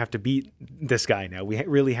really have to beat this guy now. We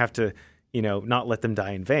really have to, not let them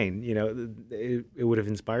die in vain. It would have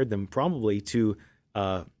inspired them probably to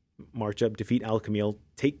march up, defeat Al-Kamil,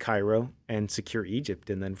 take Cairo, and secure Egypt,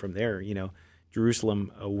 and then from there,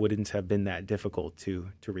 Jerusalem wouldn't have been that difficult to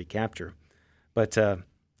recapture. But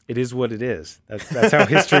it is what it is. That's how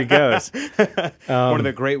history goes. One of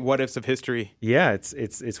the great what ifs of history. Yeah,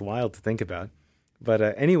 it's wild to think about. But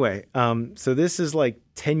anyway, so this is like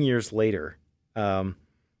 10 years later.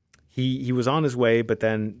 He was on his way, but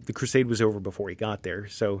then the crusade was over before he got there.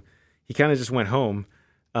 So he kind of just went home,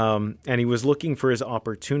 and he was looking for his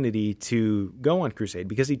opportunity to go on crusade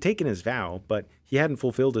because he'd taken his vow, but he hadn't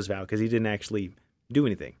fulfilled his vow because he didn't actually do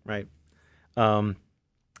anything, right?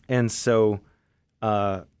 And so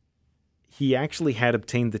he actually had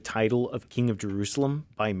obtained the title of King of Jerusalem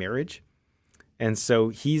by marriage. And so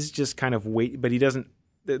he's just kind of but he doesn't,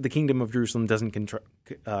 the kingdom of Jerusalem doesn't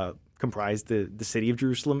comprise the city of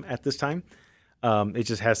Jerusalem at this time. It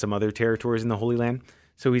just has some other territories in the Holy Land.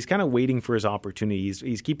 So he's kind of waiting for his opportunities.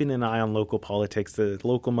 He's keeping an eye on local politics. The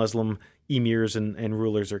local Muslim emirs and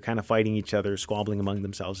rulers are kind of fighting each other, squabbling among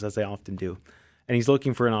themselves, as they often do. And he's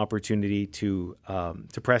looking for an opportunity to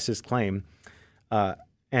press his claim. But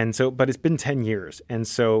it's been 10 years. And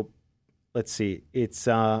so, let's see, it's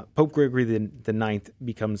Pope Gregory the Ninth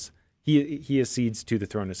becomes, he accedes to the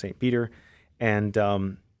throne of St. Peter, and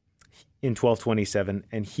in 1227,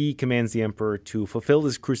 and he commands the emperor to fulfill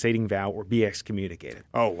his crusading vow or be excommunicated.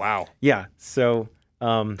 Oh, wow. Yeah, so...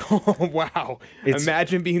 oh, wow.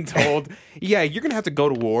 Imagine being told, you're going to have to go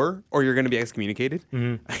to war or you're going to be excommunicated.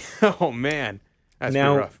 Mm-hmm. Oh, man. That's pretty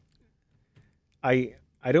rough.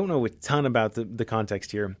 I don't know a ton about the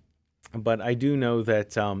context here, but I do know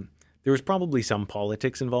that there was probably some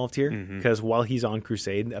politics involved here, because while he's on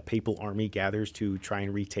crusade, a papal army gathers to try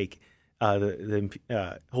and retake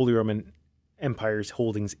the Holy Roman Empire's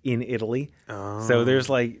holdings in Italy. Oh. So there's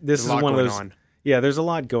this is one of those. On. Yeah, there's a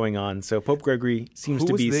lot going on. So Pope Gregory seems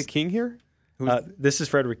to be... Who was the king here? This is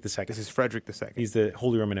Frederick II. This is Frederick II. He's the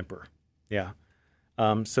Holy Roman Emperor. Yeah.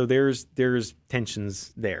 So there's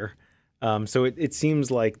tensions there. So it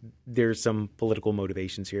seems like there's some political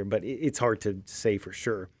motivations here, but it's hard to say for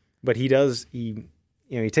sure. But he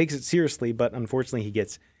takes it seriously, but unfortunately he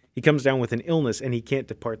gets he comes down with an illness and he can't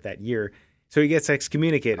depart that year. So he gets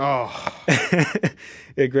excommunicated. Oh,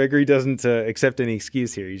 Yeah, Gregory doesn't accept any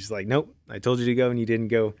excuse here. He's just like, nope, I told you to go and you didn't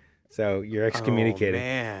go. So you're excommunicated. Oh,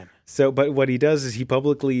 man. So, but what he does is he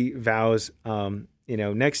publicly vows,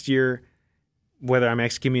 next year, whether I'm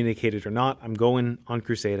excommunicated or not, I'm going on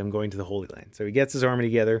crusade. I'm going to the Holy Land. So he gets his army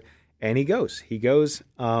together and he goes. He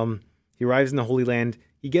arrives in the Holy Land.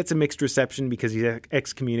 He gets a mixed reception because he's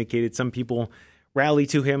excommunicated. Some people rally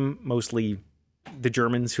to him, mostly the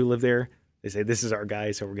Germans who live there. They say, this is our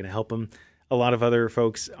guy, so we're going to help him. A lot of other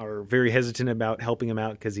folks are very hesitant about helping him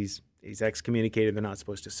out because he's excommunicated. They're not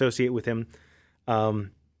supposed to associate with him.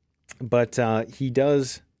 But he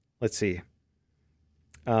does, let's see.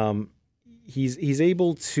 He's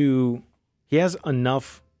able to, he has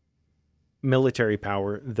enough military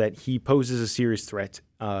power that he poses a serious threat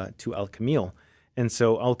to Al-Kamil. And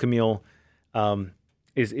so Al-Kamil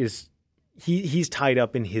he's tied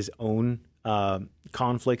up in his own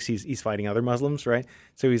conflicts. He's fighting other Muslims, right?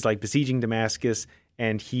 So he's like besieging Damascus,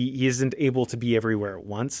 and he isn't able to be everywhere at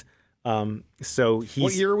once. So he's,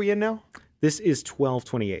 What year are we in now? this is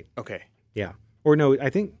 1228. Okay. Yeah. Or no, I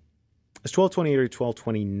think it's 1228 or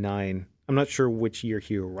 1229. I'm not sure which year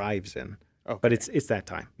he arrives in, Okay. but it's that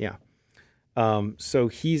time. Yeah. So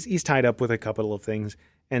he's tied up with a couple of things,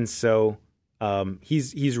 and so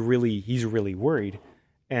he's really worried,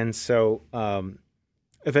 and so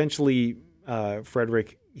eventually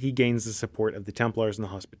Frederick, he gains the support of the Templars and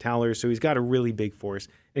the Hospitallers, so he's got a really big force,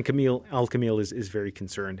 and Al-Kamil is very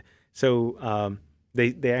concerned. So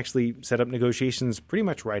they actually set up negotiations pretty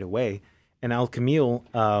much right away, and Al-Kamil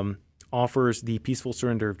offers the peaceful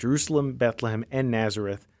surrender of Jerusalem, Bethlehem, and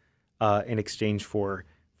Nazareth in exchange for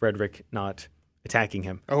Frederick not attacking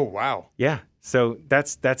him. Oh, wow. Yeah, so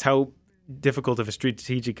that's how difficult of a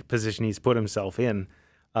strategic position he's put himself in.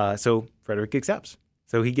 So Frederick accepts.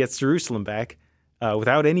 So he gets Jerusalem back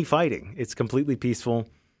without any fighting. It's completely peaceful.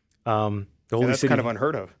 The Holy That's City, kind of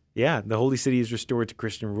unheard of. yeah, the Holy City is restored to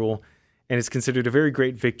Christian rule, and it's considered a very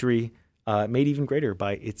great victory, made even greater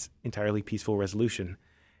by its entirely peaceful resolution.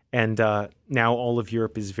 And now all of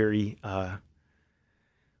Europe is very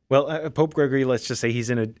Pope Gregory, let's just say he's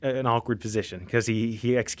in an awkward position because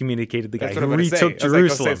he excommunicated the guy That's what who I'm going to say. retook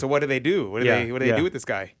Jerusalem. So what do they do? What do they do with this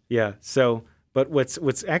guy? Yeah. So, but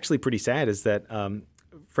what's actually pretty sad is that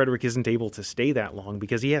Frederick isn't able to stay that long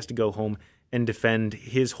because he has to go home and defend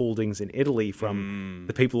his holdings in Italy from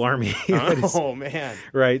the Papal Army. Oh, man.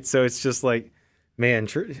 Right. So it's just like, man,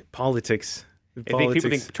 politics. People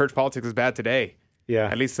think church politics is bad today. Yeah.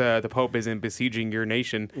 At least the Pope isn't besieging your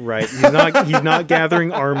nation. Right. He's not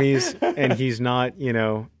gathering armies, and he's not,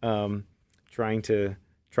 trying to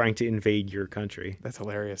invade your country. That's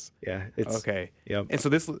hilarious. Yeah. It's Okay. Yep. And so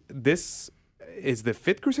this is the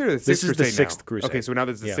fifth crusade or the sixth This is crusade the sixth now? crusade. Okay, so now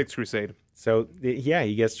this is the Yeah. sixth crusade. So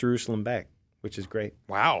he gets Jerusalem back, which is great.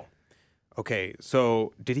 Wow. Okay,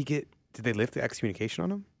 so did they lift the excommunication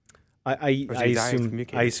on him? I Or did he die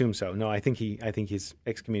excommunicated? assume so. No, I think his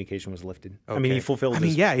excommunication was lifted. I mean, Okay. he fulfilled he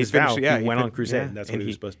his vow. finished. Yeah, he went on fin- crusade. yeah, That's and what he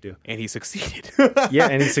was supposed to do. And he succeeded. Yeah,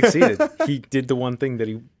 and he succeeded. He did the one thing that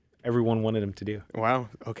everyone wanted him to do. Wow.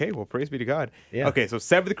 Okay, well, praise be to God. Yeah. Okay, so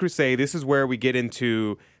seventh crusade, this is where we get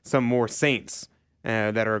into some more saints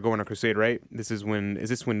that are going on crusade, right? Is this when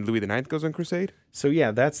Louis IX goes on crusade? So yeah,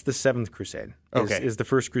 that's the seventh crusade. Okay. Is the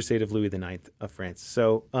first crusade of Louis IX of France.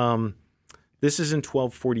 So this is in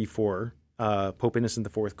 1244. Pope Innocent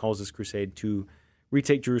IV calls this crusade to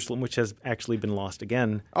retake Jerusalem, which has actually been lost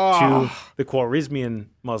again to the Khwarizmian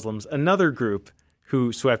Muslims, another group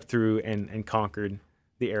who swept through and conquered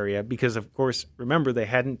the area. Because, of course, remember, they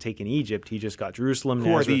hadn't taken Egypt. He just got Jerusalem,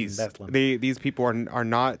 Who are Nazareth, these? and Bethlehem. These people are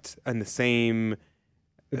not in the same.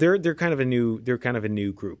 They're kind of a new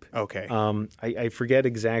group. Okay. I forget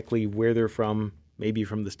exactly where they're from. Maybe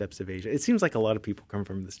from the steppes of Asia. It seems like a lot of people come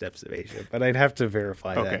from the steppes of Asia, but I'd have to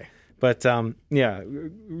verify that. Okay. But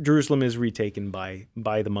Jerusalem is retaken by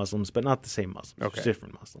the Muslims, but not the same Muslims. Okay. Just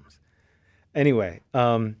different Muslims. Anyway,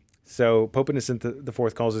 so Pope Innocent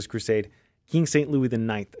IV calls this crusade. King Saint Louis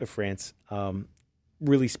IX of France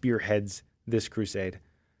really spearheads this crusade,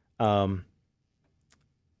 and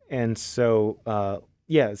so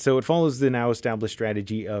so it follows the now established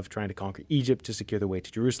strategy of trying to conquer Egypt to secure the way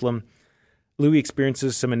to Jerusalem. Louis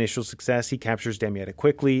experiences some initial success. He captures Damietta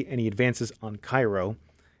quickly, and he advances on Cairo.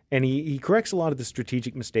 And he corrects a lot of the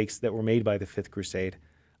strategic mistakes that were made by the Fifth Crusade.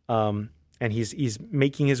 And he's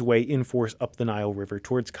making his way in force up the Nile River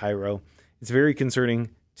towards Cairo. It's very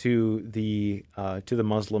concerning to the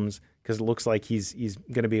Muslims because it looks like he's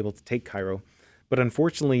going to be able to take Cairo. But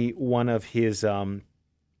unfortunately, one of his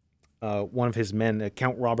men,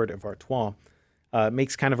 Count Robert of Artois,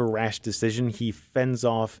 makes kind of a rash decision. He fends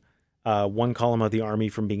off one column of the army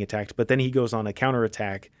from being attacked, but then he goes on a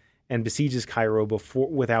counterattack and besieges Cairo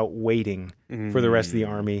without waiting for the rest of the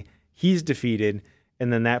army. He's defeated,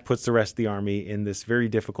 and then that puts the rest of the army in this very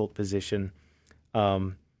difficult position.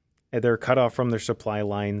 They're cut off from their supply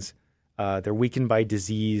lines. They're weakened by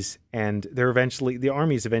disease, and the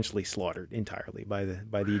army is eventually slaughtered entirely by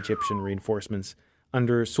the Egyptian reinforcements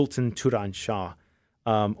under Sultan Turan Shah.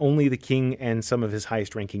 Only the king and some of his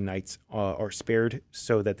highest-ranking knights are spared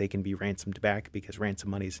so that they can be ransomed back, because ransom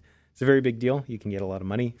money is a very big deal. You can get a lot of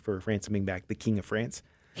money for ransoming back the king of France.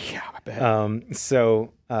 Yeah, I bet.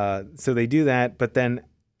 So they do that, but then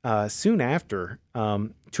soon after,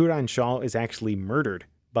 Turan Shah is actually murdered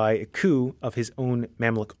by a coup of his own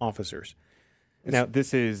Mamluk officers. Now,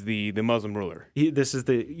 this is the Muslim ruler. This is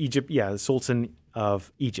the Sultan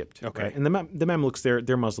of Egypt. Okay. Right? And the Mamluks,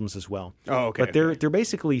 they're Muslims as well. Oh, okay. But they're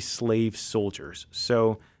basically slave soldiers.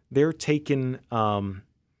 So they're taken.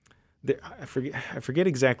 I forget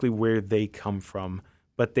exactly where they come from,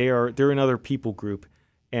 but they're another people group,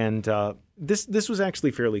 and this was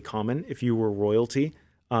actually fairly common. If you were royalty,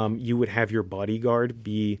 you would have your bodyguard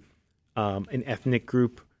be an ethnic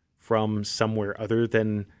group from somewhere other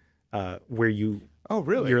than where you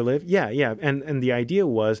live. Yeah. And the idea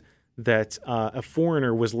was that a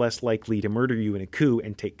foreigner was less likely to murder you in a coup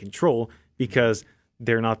and take control because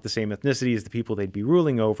they're not the same ethnicity as the people they'd be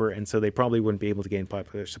ruling over, and so they probably wouldn't be able to gain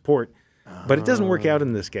popular support. But it doesn't work out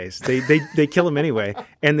in this case. They kill him anyway,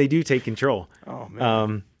 and they do take control. Oh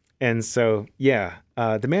man. And so the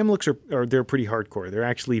Mamluks they're pretty hardcore. They're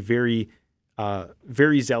actually very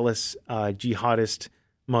very zealous jihadist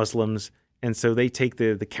Muslims, and so they take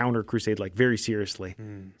the counter crusade very seriously.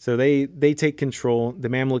 So they take control. The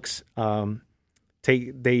Mamluks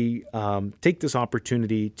take this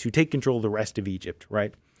opportunity to take control of the rest of Egypt.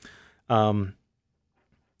 Right? I'm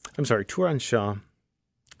sorry, Turan Shah.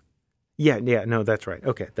 Yeah, no, that's right.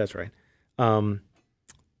 Okay, that's right.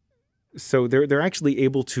 So they're actually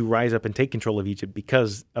able to rise up and take control of Egypt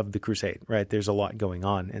because of the crusade, right? There's a lot going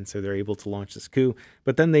on, and so they're able to launch this coup.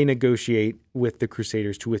 But then they negotiate with the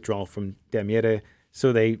Crusaders to withdraw from Damietta,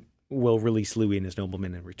 so they will release Louis and his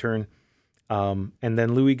noblemen in return. And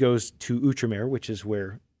then Louis goes to Outremer, which is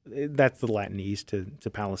that's the Latin East to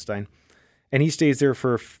Palestine. And he stays there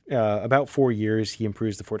for about 4 years. He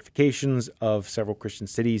improves the fortifications of several Christian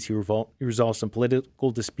cities. He resolves some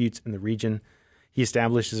political disputes in the region. He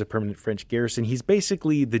establishes a permanent French garrison. He's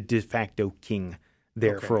basically the de facto king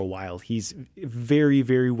there for a while. He's very,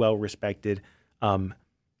 very well respected.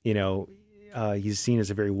 He's seen as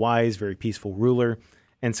a very wise, very peaceful ruler.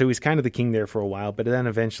 And so he's kind of the king there for a while. But then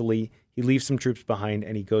eventually he leaves some troops behind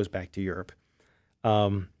and he goes back to Europe.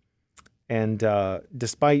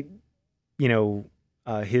 Despite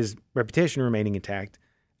his reputation remaining intact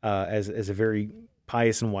as a very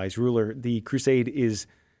pious and wise ruler, the crusade is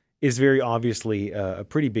very obviously a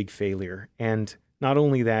pretty big failure. And not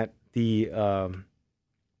only that,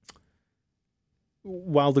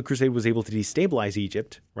 while the crusade was able to destabilize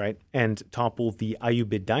Egypt, right, and topple the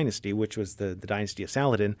Ayyubid dynasty, which was the dynasty of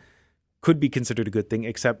Saladin, could be considered a good thing,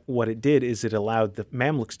 except what it did is it allowed the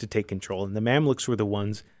Mamluks to take control. And the Mamluks were the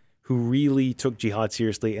ones who really took jihad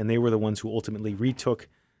seriously, and they were the ones who ultimately retook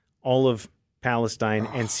all of Palestine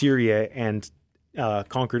and Syria and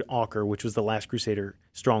conquered Acre, which was the last Crusader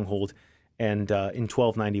stronghold. And in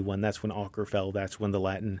 1291, that's when Acre fell. That's when the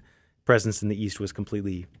Latin presence in the East was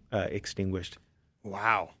completely extinguished.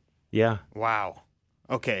 Wow. Yeah. Wow.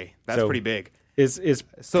 Okay, that's pretty big.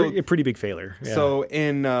 A pretty big failure. Yeah. So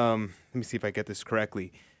let me see if I get this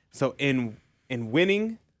correctly. So in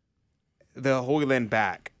winning the Holy Land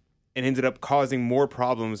back, it ended up causing more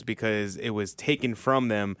problems because it was taken from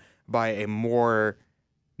them by a more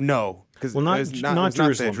not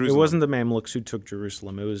Jerusalem. It wasn't the Mamluks who took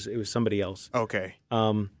Jerusalem. It was somebody else. Okay.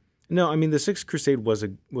 No, I mean the Sixth Crusade was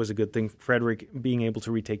a good thing. Frederick being able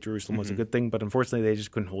to retake Jerusalem was a good thing, but unfortunately they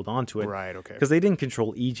just couldn't hold on to it. Right. Okay. Because they didn't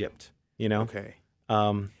control Egypt. Okay.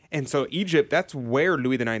 And so Egypt, that's where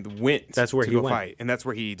Louis IX went. That's where to he go went. fight, and that's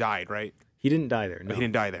where he died. Right. He didn't die there. No, he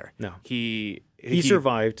didn't die there. No, he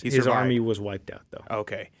survived. His survived. army was wiped out, though.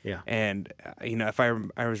 Okay. Yeah. And if I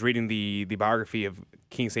was reading the biography of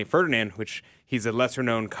King Saint Ferdinand, which he's a lesser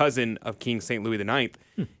known cousin of King Saint Louis IX,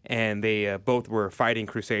 and they both were fighting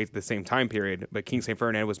crusades at the same time period. But King Saint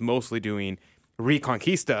Ferdinand was mostly doing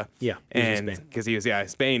Reconquista. Yeah. And because he was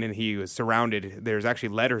Spain, and he was surrounded. There's actually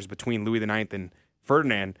letters between Louis IX and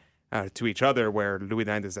Ferdinand to each other, where Louis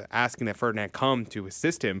IX is asking that Ferdinand come to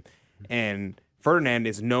assist him, and Ferdinand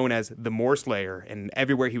is known as the Moor Slayer, and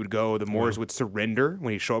everywhere he would go, the Moors would surrender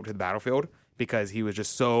when he showed up to the battlefield because he was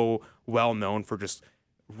just so well known for just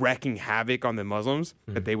wreaking havoc on the Muslims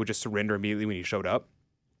that they would just surrender immediately when he showed up.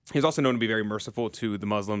 He was also known to be very merciful to the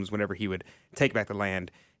Muslims whenever he would take back the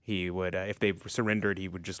land. He would, if they surrendered, he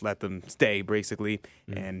would just let them stay, basically,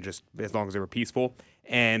 and just as long as they were peaceful.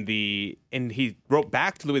 And he wrote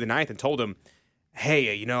back to Louis IX and told him,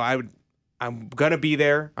 "Hey, I'm gonna be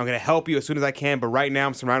there. I'm gonna help you as soon as I can. But right now,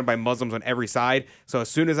 I'm surrounded by Muslims on every side. So as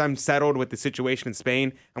soon as I'm settled with the situation in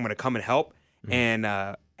Spain, I'm gonna come and help." And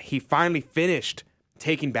he finally finished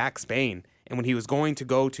taking back Spain. And when he was going to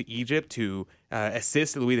go to Egypt to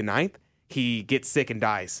assist Louis IX, he gets sick and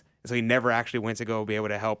dies. So he never actually went to go be able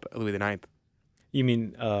to help Louis IX. You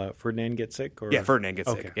mean Ferdinand gets sick? Or? Yeah, Ferdinand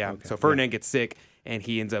gets sick. Yeah, okay. So Ferdinand gets sick, and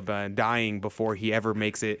he ends up dying before he ever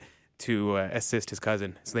makes it to assist his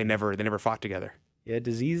cousin. So they never fought together. Yeah,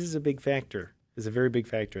 disease is a big factor. Is a very big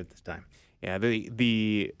factor at this time. Yeah,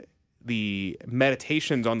 the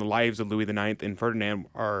meditations on the lives of Louis IX and Ferdinand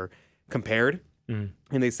are compared, and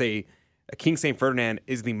they say King Saint Ferdinand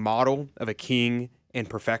is the model of a king in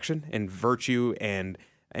perfection and virtue and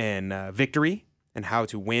victory and how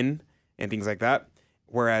to win and things like that.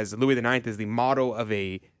 Whereas Louis IX is the model of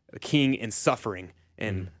a king in suffering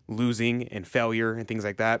and losing and failure and things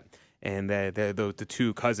like that. And the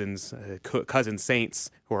two cousins, cousin saints,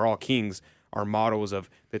 who are all kings, are models of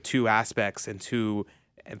the two aspects and two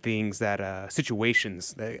things that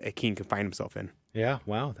situations that a king can find himself in. Yeah,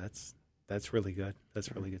 wow, that's really good.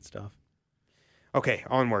 That's really good stuff. Okay,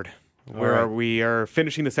 onward. We are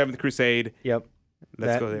finishing the Seventh Crusade. Yep.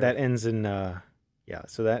 Let's go there. That ends in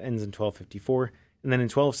so that ends in 1254, and then in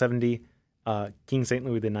 1270, King Saint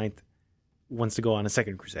Louis IX wants to go on a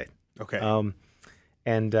second crusade. Okay.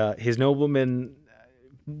 And his noblemen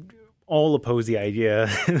all oppose the idea.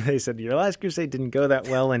 They said, "Your last crusade didn't go that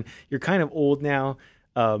well, and you're kind of old now.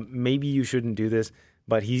 Maybe you shouldn't do this."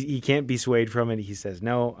 But he can't be swayed from it. He says,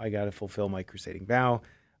 "No, I got to fulfill my crusading vow,"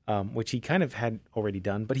 which he kind of had already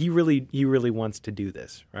done. But he really wants to do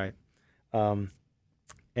this, right?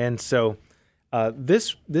 And so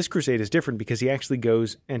this crusade is different because he actually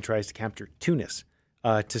goes and tries to capture Tunis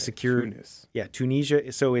to secure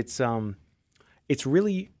Tunisia. So it's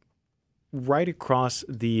really right across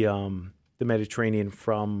the Mediterranean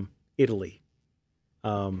from Italy.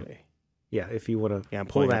 Okay. Yeah, if you want to I'm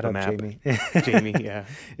pull that up, map. Jamie. Jamie, yeah.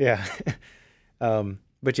 Yeah.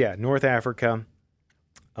 But yeah, North Africa.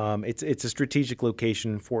 It's a strategic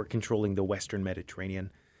location for controlling the Western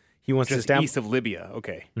Mediterranean. He wants Just to establish east of Libya,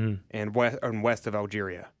 okay, and west of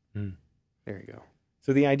Algeria. There you go.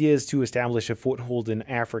 So the idea is to establish a foothold in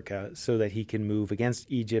Africa so that he can move against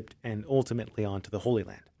Egypt and ultimately onto the Holy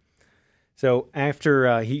Land. So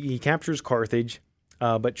after he captures Carthage,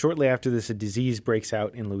 but shortly after this, a disease breaks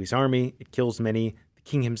out in Louis' army. It kills many. The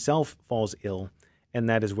king himself falls ill, and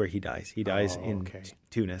that is where he dies. He dies in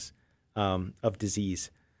Tunis of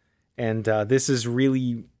disease, and this is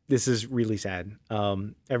really sad.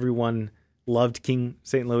 Everyone loved King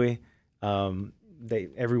St. Louis.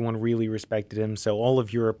 Everyone really respected him. So all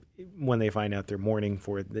of Europe, when they find out, they're mourning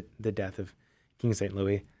for the death of King St.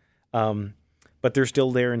 Louis. But they're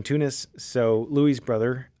still there in Tunis. So Louis'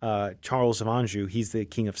 brother, Charles of Anjou, he's the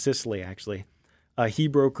king of Sicily, actually. He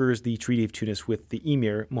brokers the Treaty of Tunis with the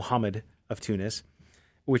emir, Muhammad of Tunis,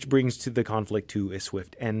 which brings to the conflict to a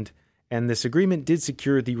swift end. And this agreement did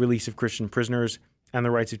secure the release of Christian prisoners and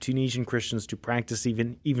the rights of Tunisian Christians to practice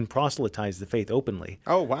even proselytize the faith openly.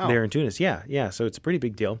 Oh, wow. There in Tunis. Yeah. So it's a pretty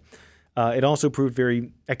big deal. It also proved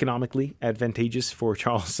very economically advantageous for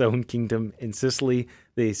Charles' own kingdom in Sicily.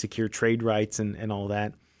 They secured trade rights and all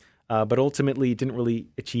that. But ultimately, it didn't really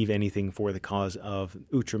achieve anything for the cause of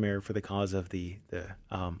Outremer, for the cause of the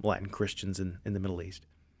Latin Christians in the Middle East.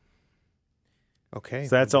 Okay.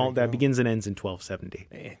 So that's all. That begins and ends in 1270.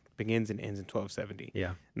 It begins and ends in 1270. Yeah.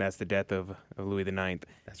 And that's the death of Louis IX.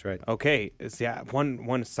 That's right. Okay. So yeah,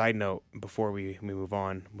 one side note before we move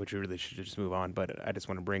on, which we really should just move on, but I just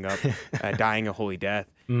want to bring up dying a holy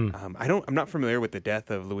death. I'm not familiar with the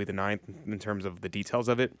death of Louis IX in terms of the details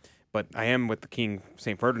of it, but I am with the King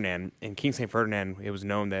St. Ferdinand. And King St. Ferdinand, it was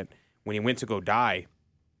known that when he went to go die,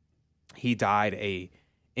 he died a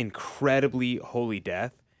incredibly holy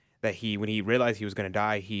death. That when he realized he was going to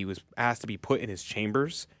die, he was asked to be put in his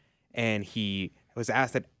chambers, and he was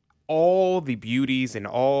asked that all the beauties and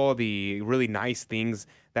all the really nice things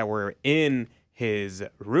that were in his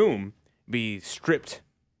room be stripped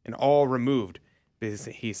and all removed. Because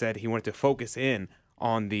he said he wanted to focus in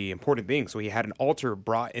on the important things. So he had an altar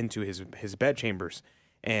brought into his bedchambers,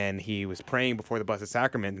 and he was praying before the Blessed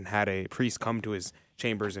Sacrament and had a priest come to his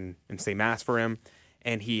chambers and say Mass for him.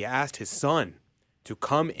 And he asked his son to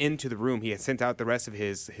come into the room. He had sent out the rest of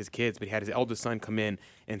his kids, but he had his eldest son come in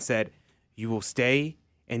and said, "You will stay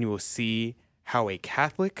and you will see how a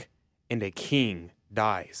Catholic and a king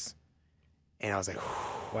dies." And I was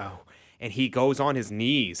like, wow. And he goes on his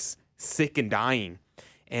knees, sick and dying,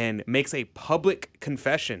 and makes a public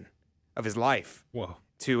confession of his life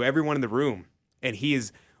to everyone in the room. And he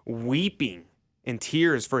is weeping in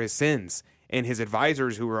tears for his sins. And his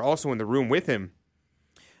advisors, who were also in the room with him,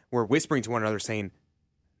 were whispering to one another, saying,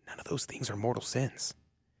 "None of those things are mortal sins."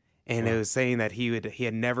 And it was saying that he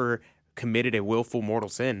had never committed a willful mortal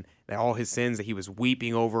sin, that all his sins that he was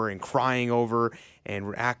weeping over and crying over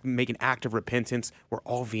and making active repentance were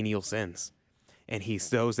all venial sins. And he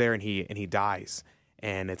goes there and he dies.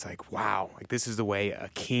 And it's like, wow, like this is the way a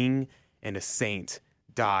king and a saint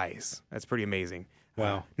dies. That's pretty amazing.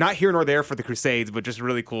 Wow. Not here nor there for the Crusades, but just a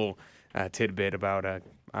really cool tidbit about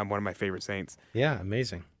one of my favorite saints. Yeah,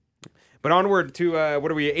 amazing. But onward to,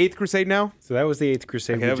 what are we, 8th Crusade now? So that was the 8th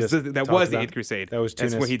Crusade. Okay, that was the 8th Crusade. That was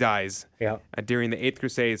Tunis. That's when he dies. Yeah. During the 8th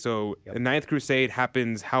Crusade. So the 9th Crusade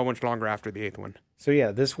happens how much longer after the 8th one? So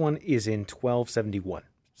yeah, this one is in 1271.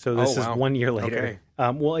 So this is 1 year later.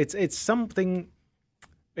 Okay. Well, it's something.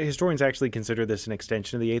 Historians actually consider this an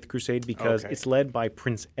extension of the 8th Crusade because it's led by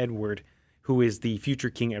Prince Edward, who is the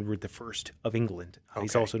future King Edward I of England.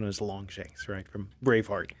 He's also known as Longshanks, right, from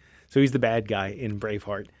Braveheart. So he's the bad guy in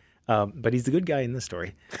Braveheart. But he's the good guy in this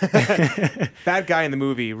story. Bad guy in the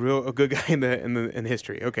movie, a good guy in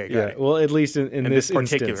history. Okay, got it. Well, at least in this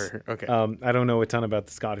particular. Instance, okay. I don't know a ton about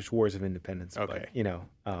the Scottish Wars of Independence. Okay.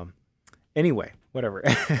 But, anyway, whatever.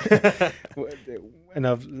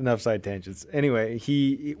 enough side tangents. Anyway,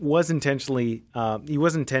 he was intending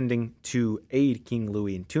to aid King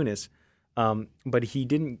Louis in Tunis, but he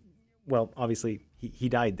didn't. Well, obviously, he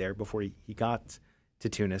died there before he got to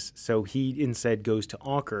Tunis. So he instead goes to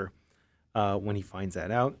Acre when he finds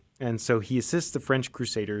that out. And so he assists the French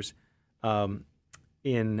Crusaders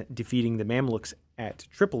in defeating the Mamluks at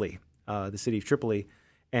Tripoli, the city of Tripoli,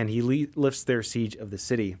 and he lifts their siege of the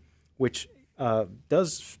city, which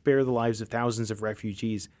does spare the lives of thousands of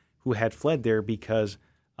refugees who had fled there because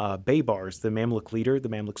Baybars, the Mamluk leader, the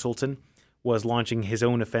Mamluk Sultan, was launching his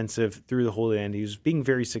own offensive through the Holy Land. He was being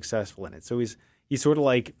very successful in it. So he's sort of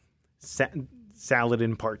like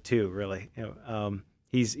Saladin Part 2, really.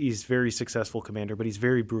 He's very successful commander, but he's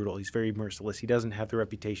very brutal. He's very merciless. He doesn't have the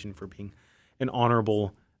reputation for being an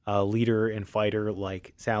honorable leader and fighter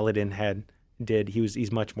like Saladin did.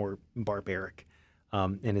 He's much more barbaric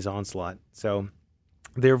in his onslaught. So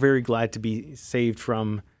they're very glad to be saved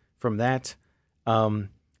from that.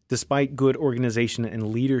 Despite good organization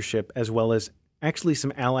and leadership, as well as actually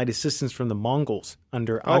some allied assistance from the Mongols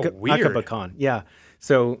under Aqaba Khan. Yeah.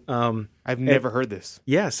 So I've never heard this.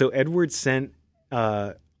 Yeah. So Edward sent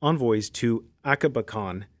envoys to Aqaba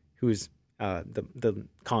Khan, who's the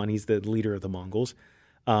Khan. He's the leader of the Mongols,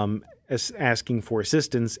 asking for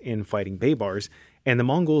assistance in fighting Baybars. And the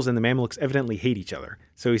Mongols and the Mamluks evidently hate each other.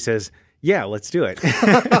 So he says, "Yeah, let's do it."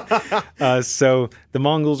 So the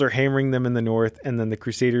Mongols are hammering them in the north, and then the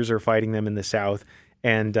Crusaders are fighting them in the south.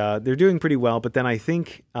 And they're doing pretty well. But then I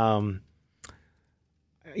think either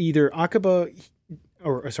Abaka,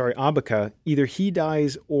 either he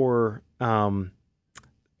dies or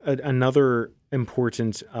another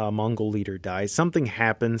important Mongol leader dies. Something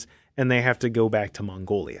happens, and they have to go back to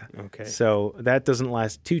Mongolia. Okay. So that doesn't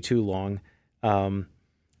last too long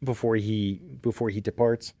before he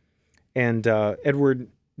departs. And Edward,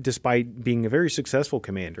 despite being a very successful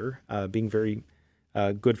commander, being very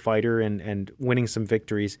good fighter and winning some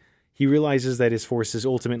victories, he realizes that his force is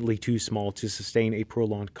ultimately too small to sustain a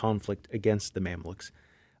prolonged conflict against the Mamluks.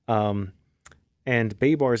 And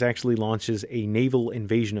Baybars actually launches a naval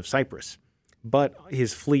invasion of Cyprus, but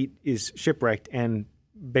his fleet is shipwrecked and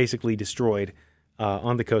basically destroyed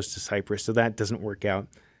on the coast of Cyprus, so that doesn't work out.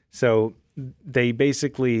 So they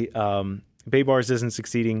basically, Baybars isn't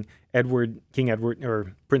succeeding. King Edward,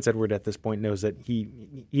 or Prince Edward at this point, knows that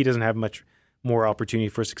he doesn't have much more opportunity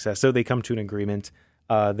for success. So they come to an agreement.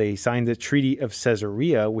 They signed the Treaty of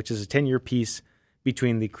Caesarea, which is a 10-year peace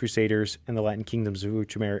between the Crusaders and the Latin kingdoms of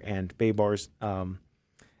Outremer and Baybars,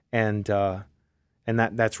 and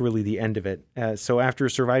that's really the end of it. So after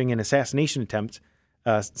surviving an assassination attempt,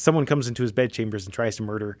 someone comes into his bedchambers and tries to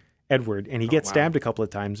murder Edward, and he gets stabbed a couple of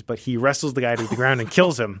times, but he wrestles the guy to the ground and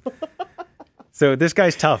kills him. So this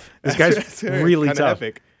guy's tough. This guy's really tough.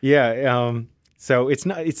 Epic. Yeah. So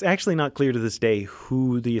it's actually not clear to this day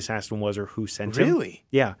who the assassin was or who sent him. Really?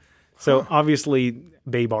 Yeah. So obviously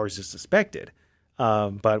Baybars is suspected,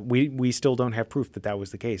 but we still don't have proof that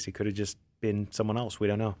was the case. It could have just been someone else. We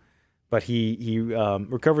don't know. But he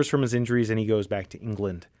recovers from his injuries and he goes back to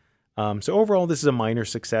England. So overall, this is a minor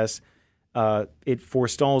success. It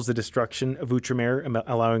forestalls the destruction of Outremer,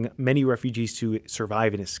 allowing many refugees to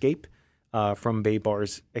survive and escape from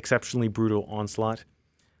Baybar's exceptionally brutal onslaught.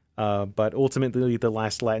 But ultimately, the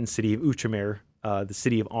last Latin city of Outremer, the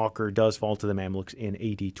city of Acre, does fall to the Mamluks in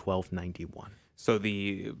AD 1291. So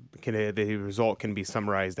the result can be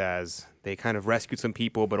summarized as they kind of rescued some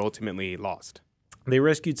people, but ultimately lost. They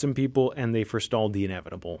rescued some people and they forestalled the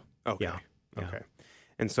inevitable. Okay. Yeah. Okay.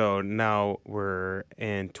 And so now we're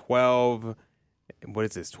in 12. What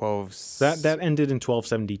is this? 12. That ended in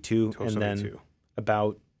 1272, 1272. and then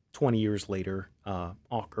about 20 years later,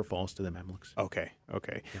 Acre falls to the Mamluks. Okay.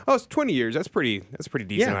 Okay. Oh, it's 20 years. That's pretty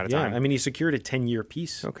decent amount of time. I mean, he secured a 10-year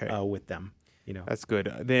peace. Okay. With them. That's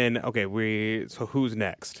good. Then so who's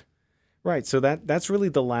next? Right. So that's really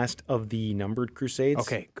the last of the numbered crusades.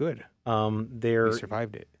 Okay. Good. We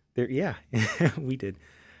survived it. Yeah, we did.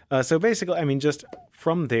 So basically, I mean, just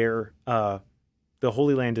from there, the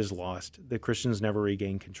Holy Land is lost. The Christians never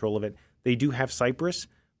regain control of it. They do have Cyprus,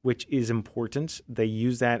 which is important. They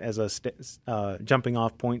use that as a jumping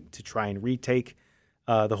off point to try and retake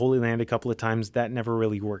the Holy Land a couple of times. That never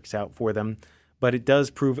really works out for them, but it does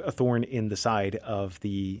prove a thorn in the side of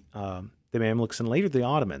the Mamluks and later the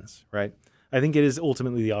Ottomans. Right? I think it is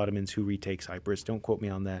ultimately the Ottomans who retake Cyprus. Don't quote me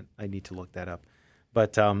on that. I need to look that up.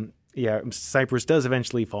 But Cyprus does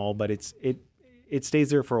eventually fall, but it stays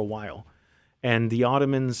there for a while. And the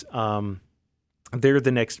Ottomans, they're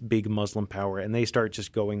the next big Muslim power, and they start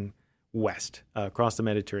just going west across the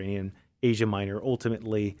Mediterranean, Asia Minor.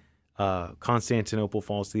 Ultimately, Constantinople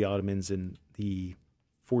falls to the Ottomans in the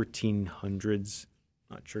 1400s.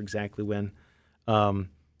 Not sure exactly when.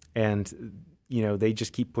 They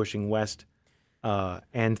just keep pushing west.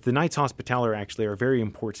 And the Knights Hospitaller actually are very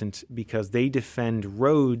important because they defend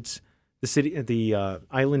Rhodes, the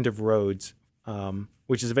island of Rhodes,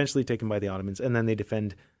 which is eventually taken by the Ottomans, and then they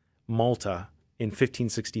defend Malta in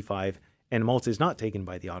 1565, and Malta is not taken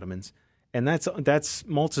by the Ottomans. And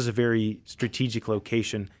Malta's a very strategic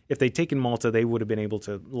location. If they'd taken Malta, they would have been able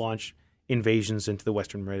to launch invasions into the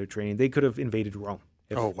Western Mediterranean. They could have invaded Rome.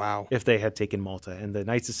 If they had taken Malta, and the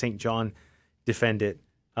Knights of St. John defend it.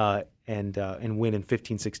 And win in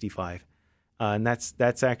 1565, and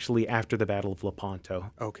that's actually after the Battle of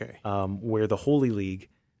Lepanto. Okay. Where the Holy League,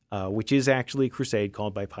 which is actually a crusade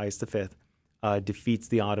called by Pius V, defeats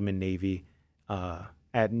the Ottoman navy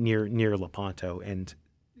at near Lepanto and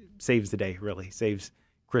saves the day. Really saves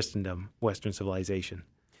Christendom, Western civilization.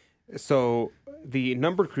 So the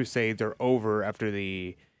numbered crusades are over after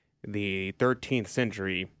the 13th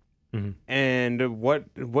century. Mm-hmm. And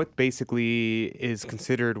what basically is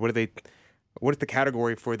considered? What is the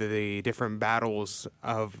category for the different battles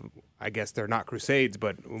of? I guess they're not crusades,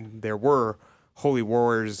 but there were holy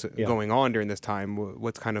wars going on during this time.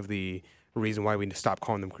 What's kind of the reason why we need to stop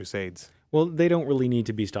calling them crusades? Well, they don't really need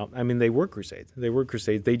to be stopped. I mean, they were crusades.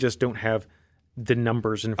 They just don't have the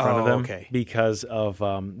numbers in front of them because of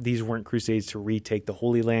these weren't crusades to retake the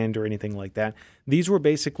Holy Land or anything like that. These were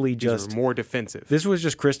basically just more defensive. This was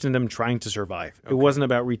just Christendom trying to survive. Okay. It wasn't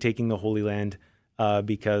about retaking the Holy Land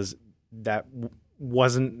because that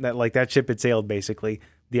ship had sailed. Basically,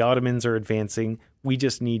 the Ottomans are advancing. We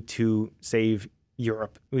just need to save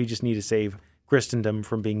Europe. We just need to save Christendom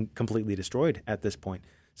from being completely destroyed at this point.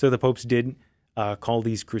 So the popes did call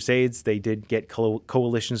these crusades. They did get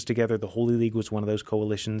coalitions together. The Holy League was one of those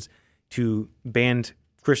coalitions to band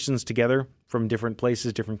Christians together from different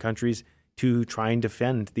places, different countries, to try and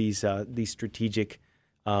defend these strategic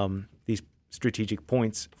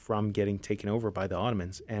points from getting taken over by the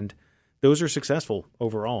Ottomans. And those are successful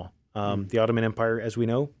overall. The Ottoman Empire, as we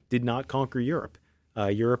know, did not conquer Europe.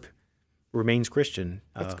 Europe remains Christian.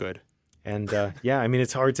 That's good. And I mean,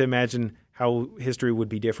 it's hard to imagine how history would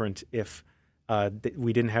be different if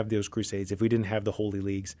we didn't have those crusades, if we didn't have the Holy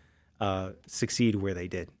Leagues succeed where they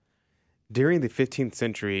did. During the 15th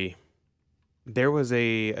century, there was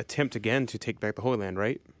a attempt again to take back the Holy Land,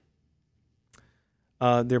 right?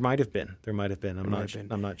 There might have been.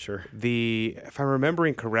 I'm not sure. If I'm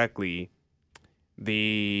remembering correctly,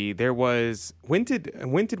 there was when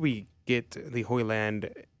did we get the Holy Land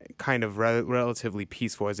kind of relatively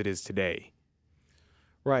peaceful as it is today?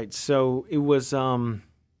 Right. So it was.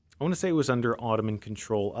 I want to say it was under Ottoman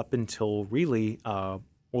control up until really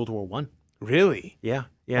World War I. Really? Yeah.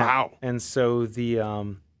 Wow. And so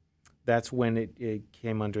that's when it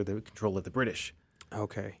came under the control of the British.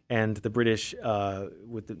 Okay. And the British,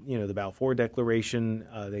 with the Balfour Declaration,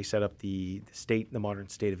 they set up the modern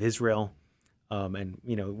state of Israel. And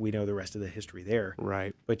we know the rest of the history there.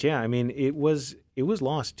 Right. But yeah, I mean, it was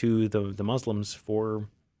lost to the Muslims for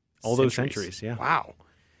all those centuries. Yeah. Wow.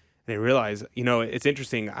 I didn't realize. It's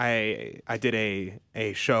interesting. I did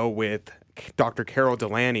a show with Dr. Carol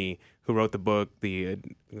Delaney, who wrote the book, the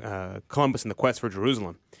Columbus and the Quest for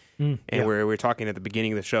Jerusalem, and yeah. we were talking at the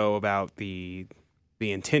beginning of the show about the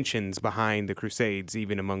intentions behind the Crusades,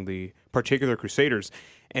 even among the particular Crusaders.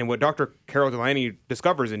 And what Dr. Carol Delaney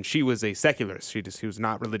discovers, and she was a secularist. She was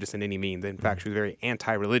not religious in any means. In fact, she was very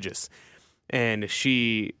anti-religious. And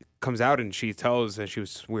she comes out and she tells, we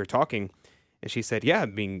were talking, and she said, yeah,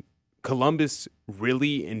 Columbus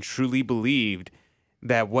really and truly believed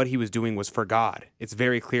that what he was doing was for God. It's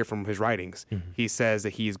very clear from his writings. Mm-hmm. He says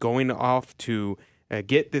that he's going off to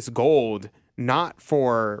get this gold, not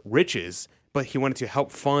for riches, but he wanted to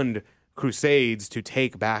help fund crusades to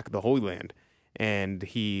take back the Holy Land. And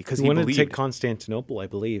he wanted to take Constantinople, I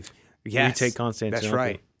believe. Yes, retake Constantinople. That's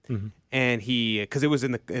right. Mm-hmm. And because it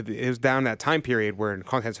was down that time period where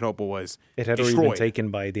Constantinople was it had destroyed. Already been taken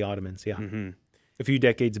by the Ottomans. Yeah, mm-hmm. a few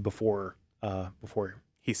decades before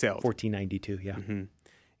he sailed, 1492. Yeah, mm-hmm.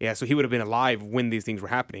 Yeah. So he would have been alive when these things were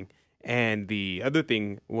happening. And the other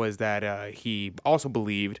thing was that he also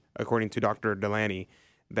believed, according to Dr. Delaney,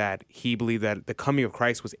 that he believed that the coming of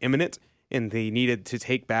Christ was imminent and they needed to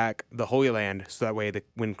take back the Holy Land so that way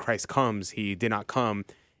when Christ comes, he did not come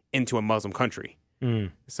into a Muslim country.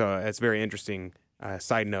 Mm. So it's very interesting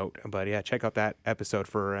side note. But yeah, check out that episode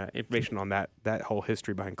for information on that whole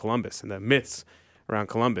history behind Columbus and the myths around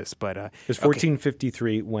Columbus. But it was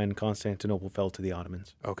 1453 when Constantinople fell to the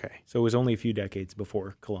Ottomans. Okay. So it was only a few decades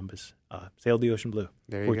before Columbus sailed the ocean blue.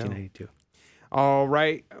 There you 1492. Go. All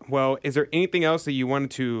right. Well, is there anything else that you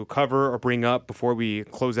wanted to cover or bring up before we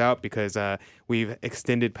close out? Because we've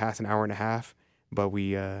extended past an hour and a half, but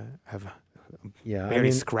we have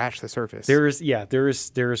barely scratched the surface. There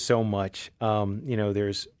is so much.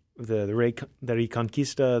 There's the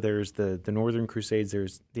Reconquista, there's the Northern Crusades,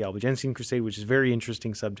 there's the Albigensian Crusade, which is a very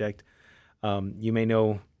interesting subject. You may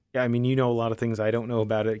know. Yeah, I mean, you know a lot of things I don't know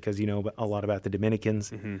about it because you know a lot about the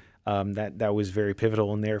Dominicans. Mm-hmm. That was very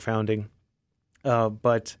pivotal in their founding. There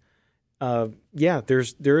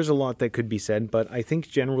is a lot that could be said, but I think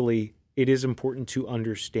generally it is important to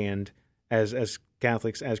understand as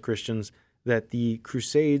Catholics, as Christians, that the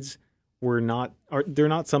Crusades they're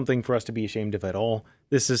not something for us to be ashamed of at all.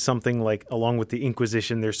 This is something like, along with the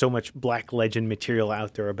Inquisition, there's so much black legend material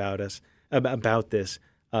out there about this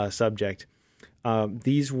subject.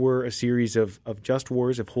 These were a series of just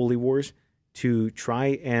wars, of holy wars, to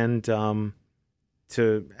try and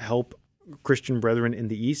to help Christian brethren in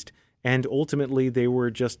the East, and ultimately they were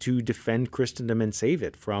just to defend Christendom and save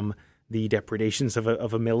it from the depredations of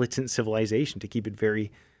a militant civilization. To keep it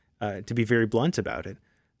to be very blunt about it,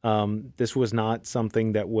 this was not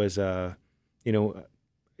something that was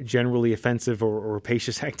generally offensive or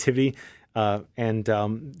rapacious activity. And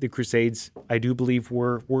the Crusades, I do believe,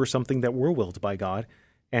 were something that were willed by God,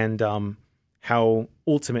 and how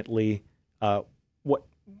ultimately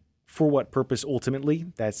for what purpose ultimately,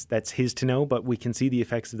 that's his to know, but we can see the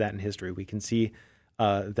effects of that in history. We can see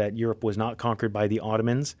that Europe was not conquered by the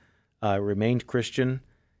Ottomans, remained Christian,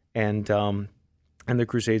 and the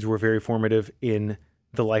Crusades were very formative in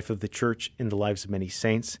the life of the church, in the lives of many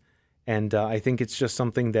saints. And I think it's just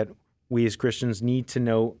something that we as Christians need to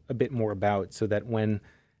know a bit more about, so that when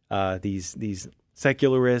these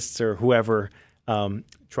secularists or whoever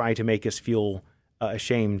try to make us feel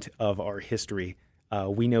ashamed of our history,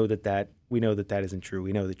 we know that isn't true.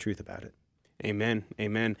 We know the truth about it. Amen.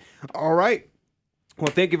 Amen. All right.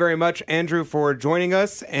 Well, thank you very much, Andrew, for joining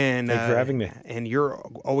us. And thanks for having me. And you're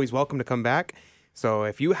always welcome to come back. So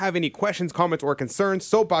if you have any questions, comments, or concerns,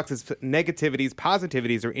 soapboxes, negativities,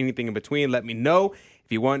 positivities, or anything in between, let me know.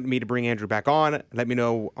 If you want me to bring Andrew back on, let me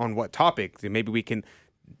know on what topic. Maybe we can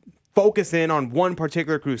focus in on one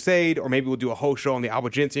particular crusade, or maybe we'll do a whole show on the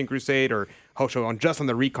Albigensian Crusade, or a whole show on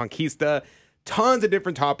the Reconquista. Tons of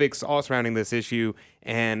different topics all surrounding this issue,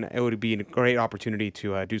 and it would be a great opportunity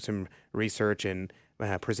to do some research and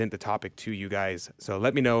present the topic to you guys. So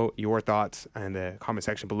let me know your thoughts in the comment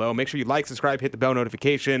section below. Make sure you like, subscribe, hit the bell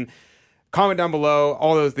notification, comment down below,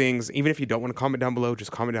 all those things. Even if you don't want to comment down below,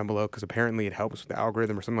 just comment down below, because apparently it helps with the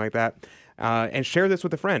algorithm or something like that. And share this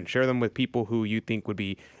with a friend. Share them with people who you think would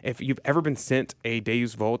be, if you've ever been sent a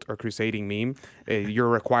Deus Vult or Crusading meme, you're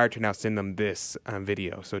required to now send them this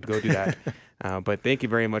video. So go do that. But thank you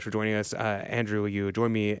very much for joining us. Andrew, will you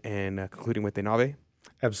join me in concluding with the Ave?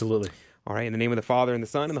 Absolutely. All right, in the name of the Father, and the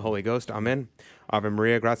Son, and the Holy Ghost. Amen. Ave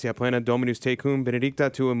Maria, gratia plena, Dominus tecum,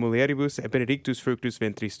 benedicta tua mulieribus, et benedictus fructus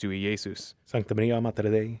ventris tui, Iesus. Sancta Maria, Mater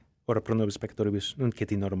Dei, ora pro nobis peccatoribus, nunc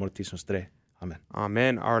et in hora mortis nostrae. Amen.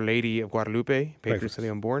 Amen. Our Lady of Guadalupe, Pray patron for saint of the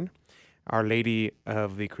us. unborn. Our Lady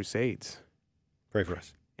of the Crusades. Pray for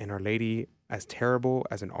us. And Our Lady as terrible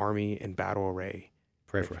as an army in battle array.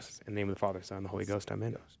 Pray for us. In the name of the Father, Son, and the Holy Ghost.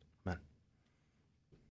 Amen.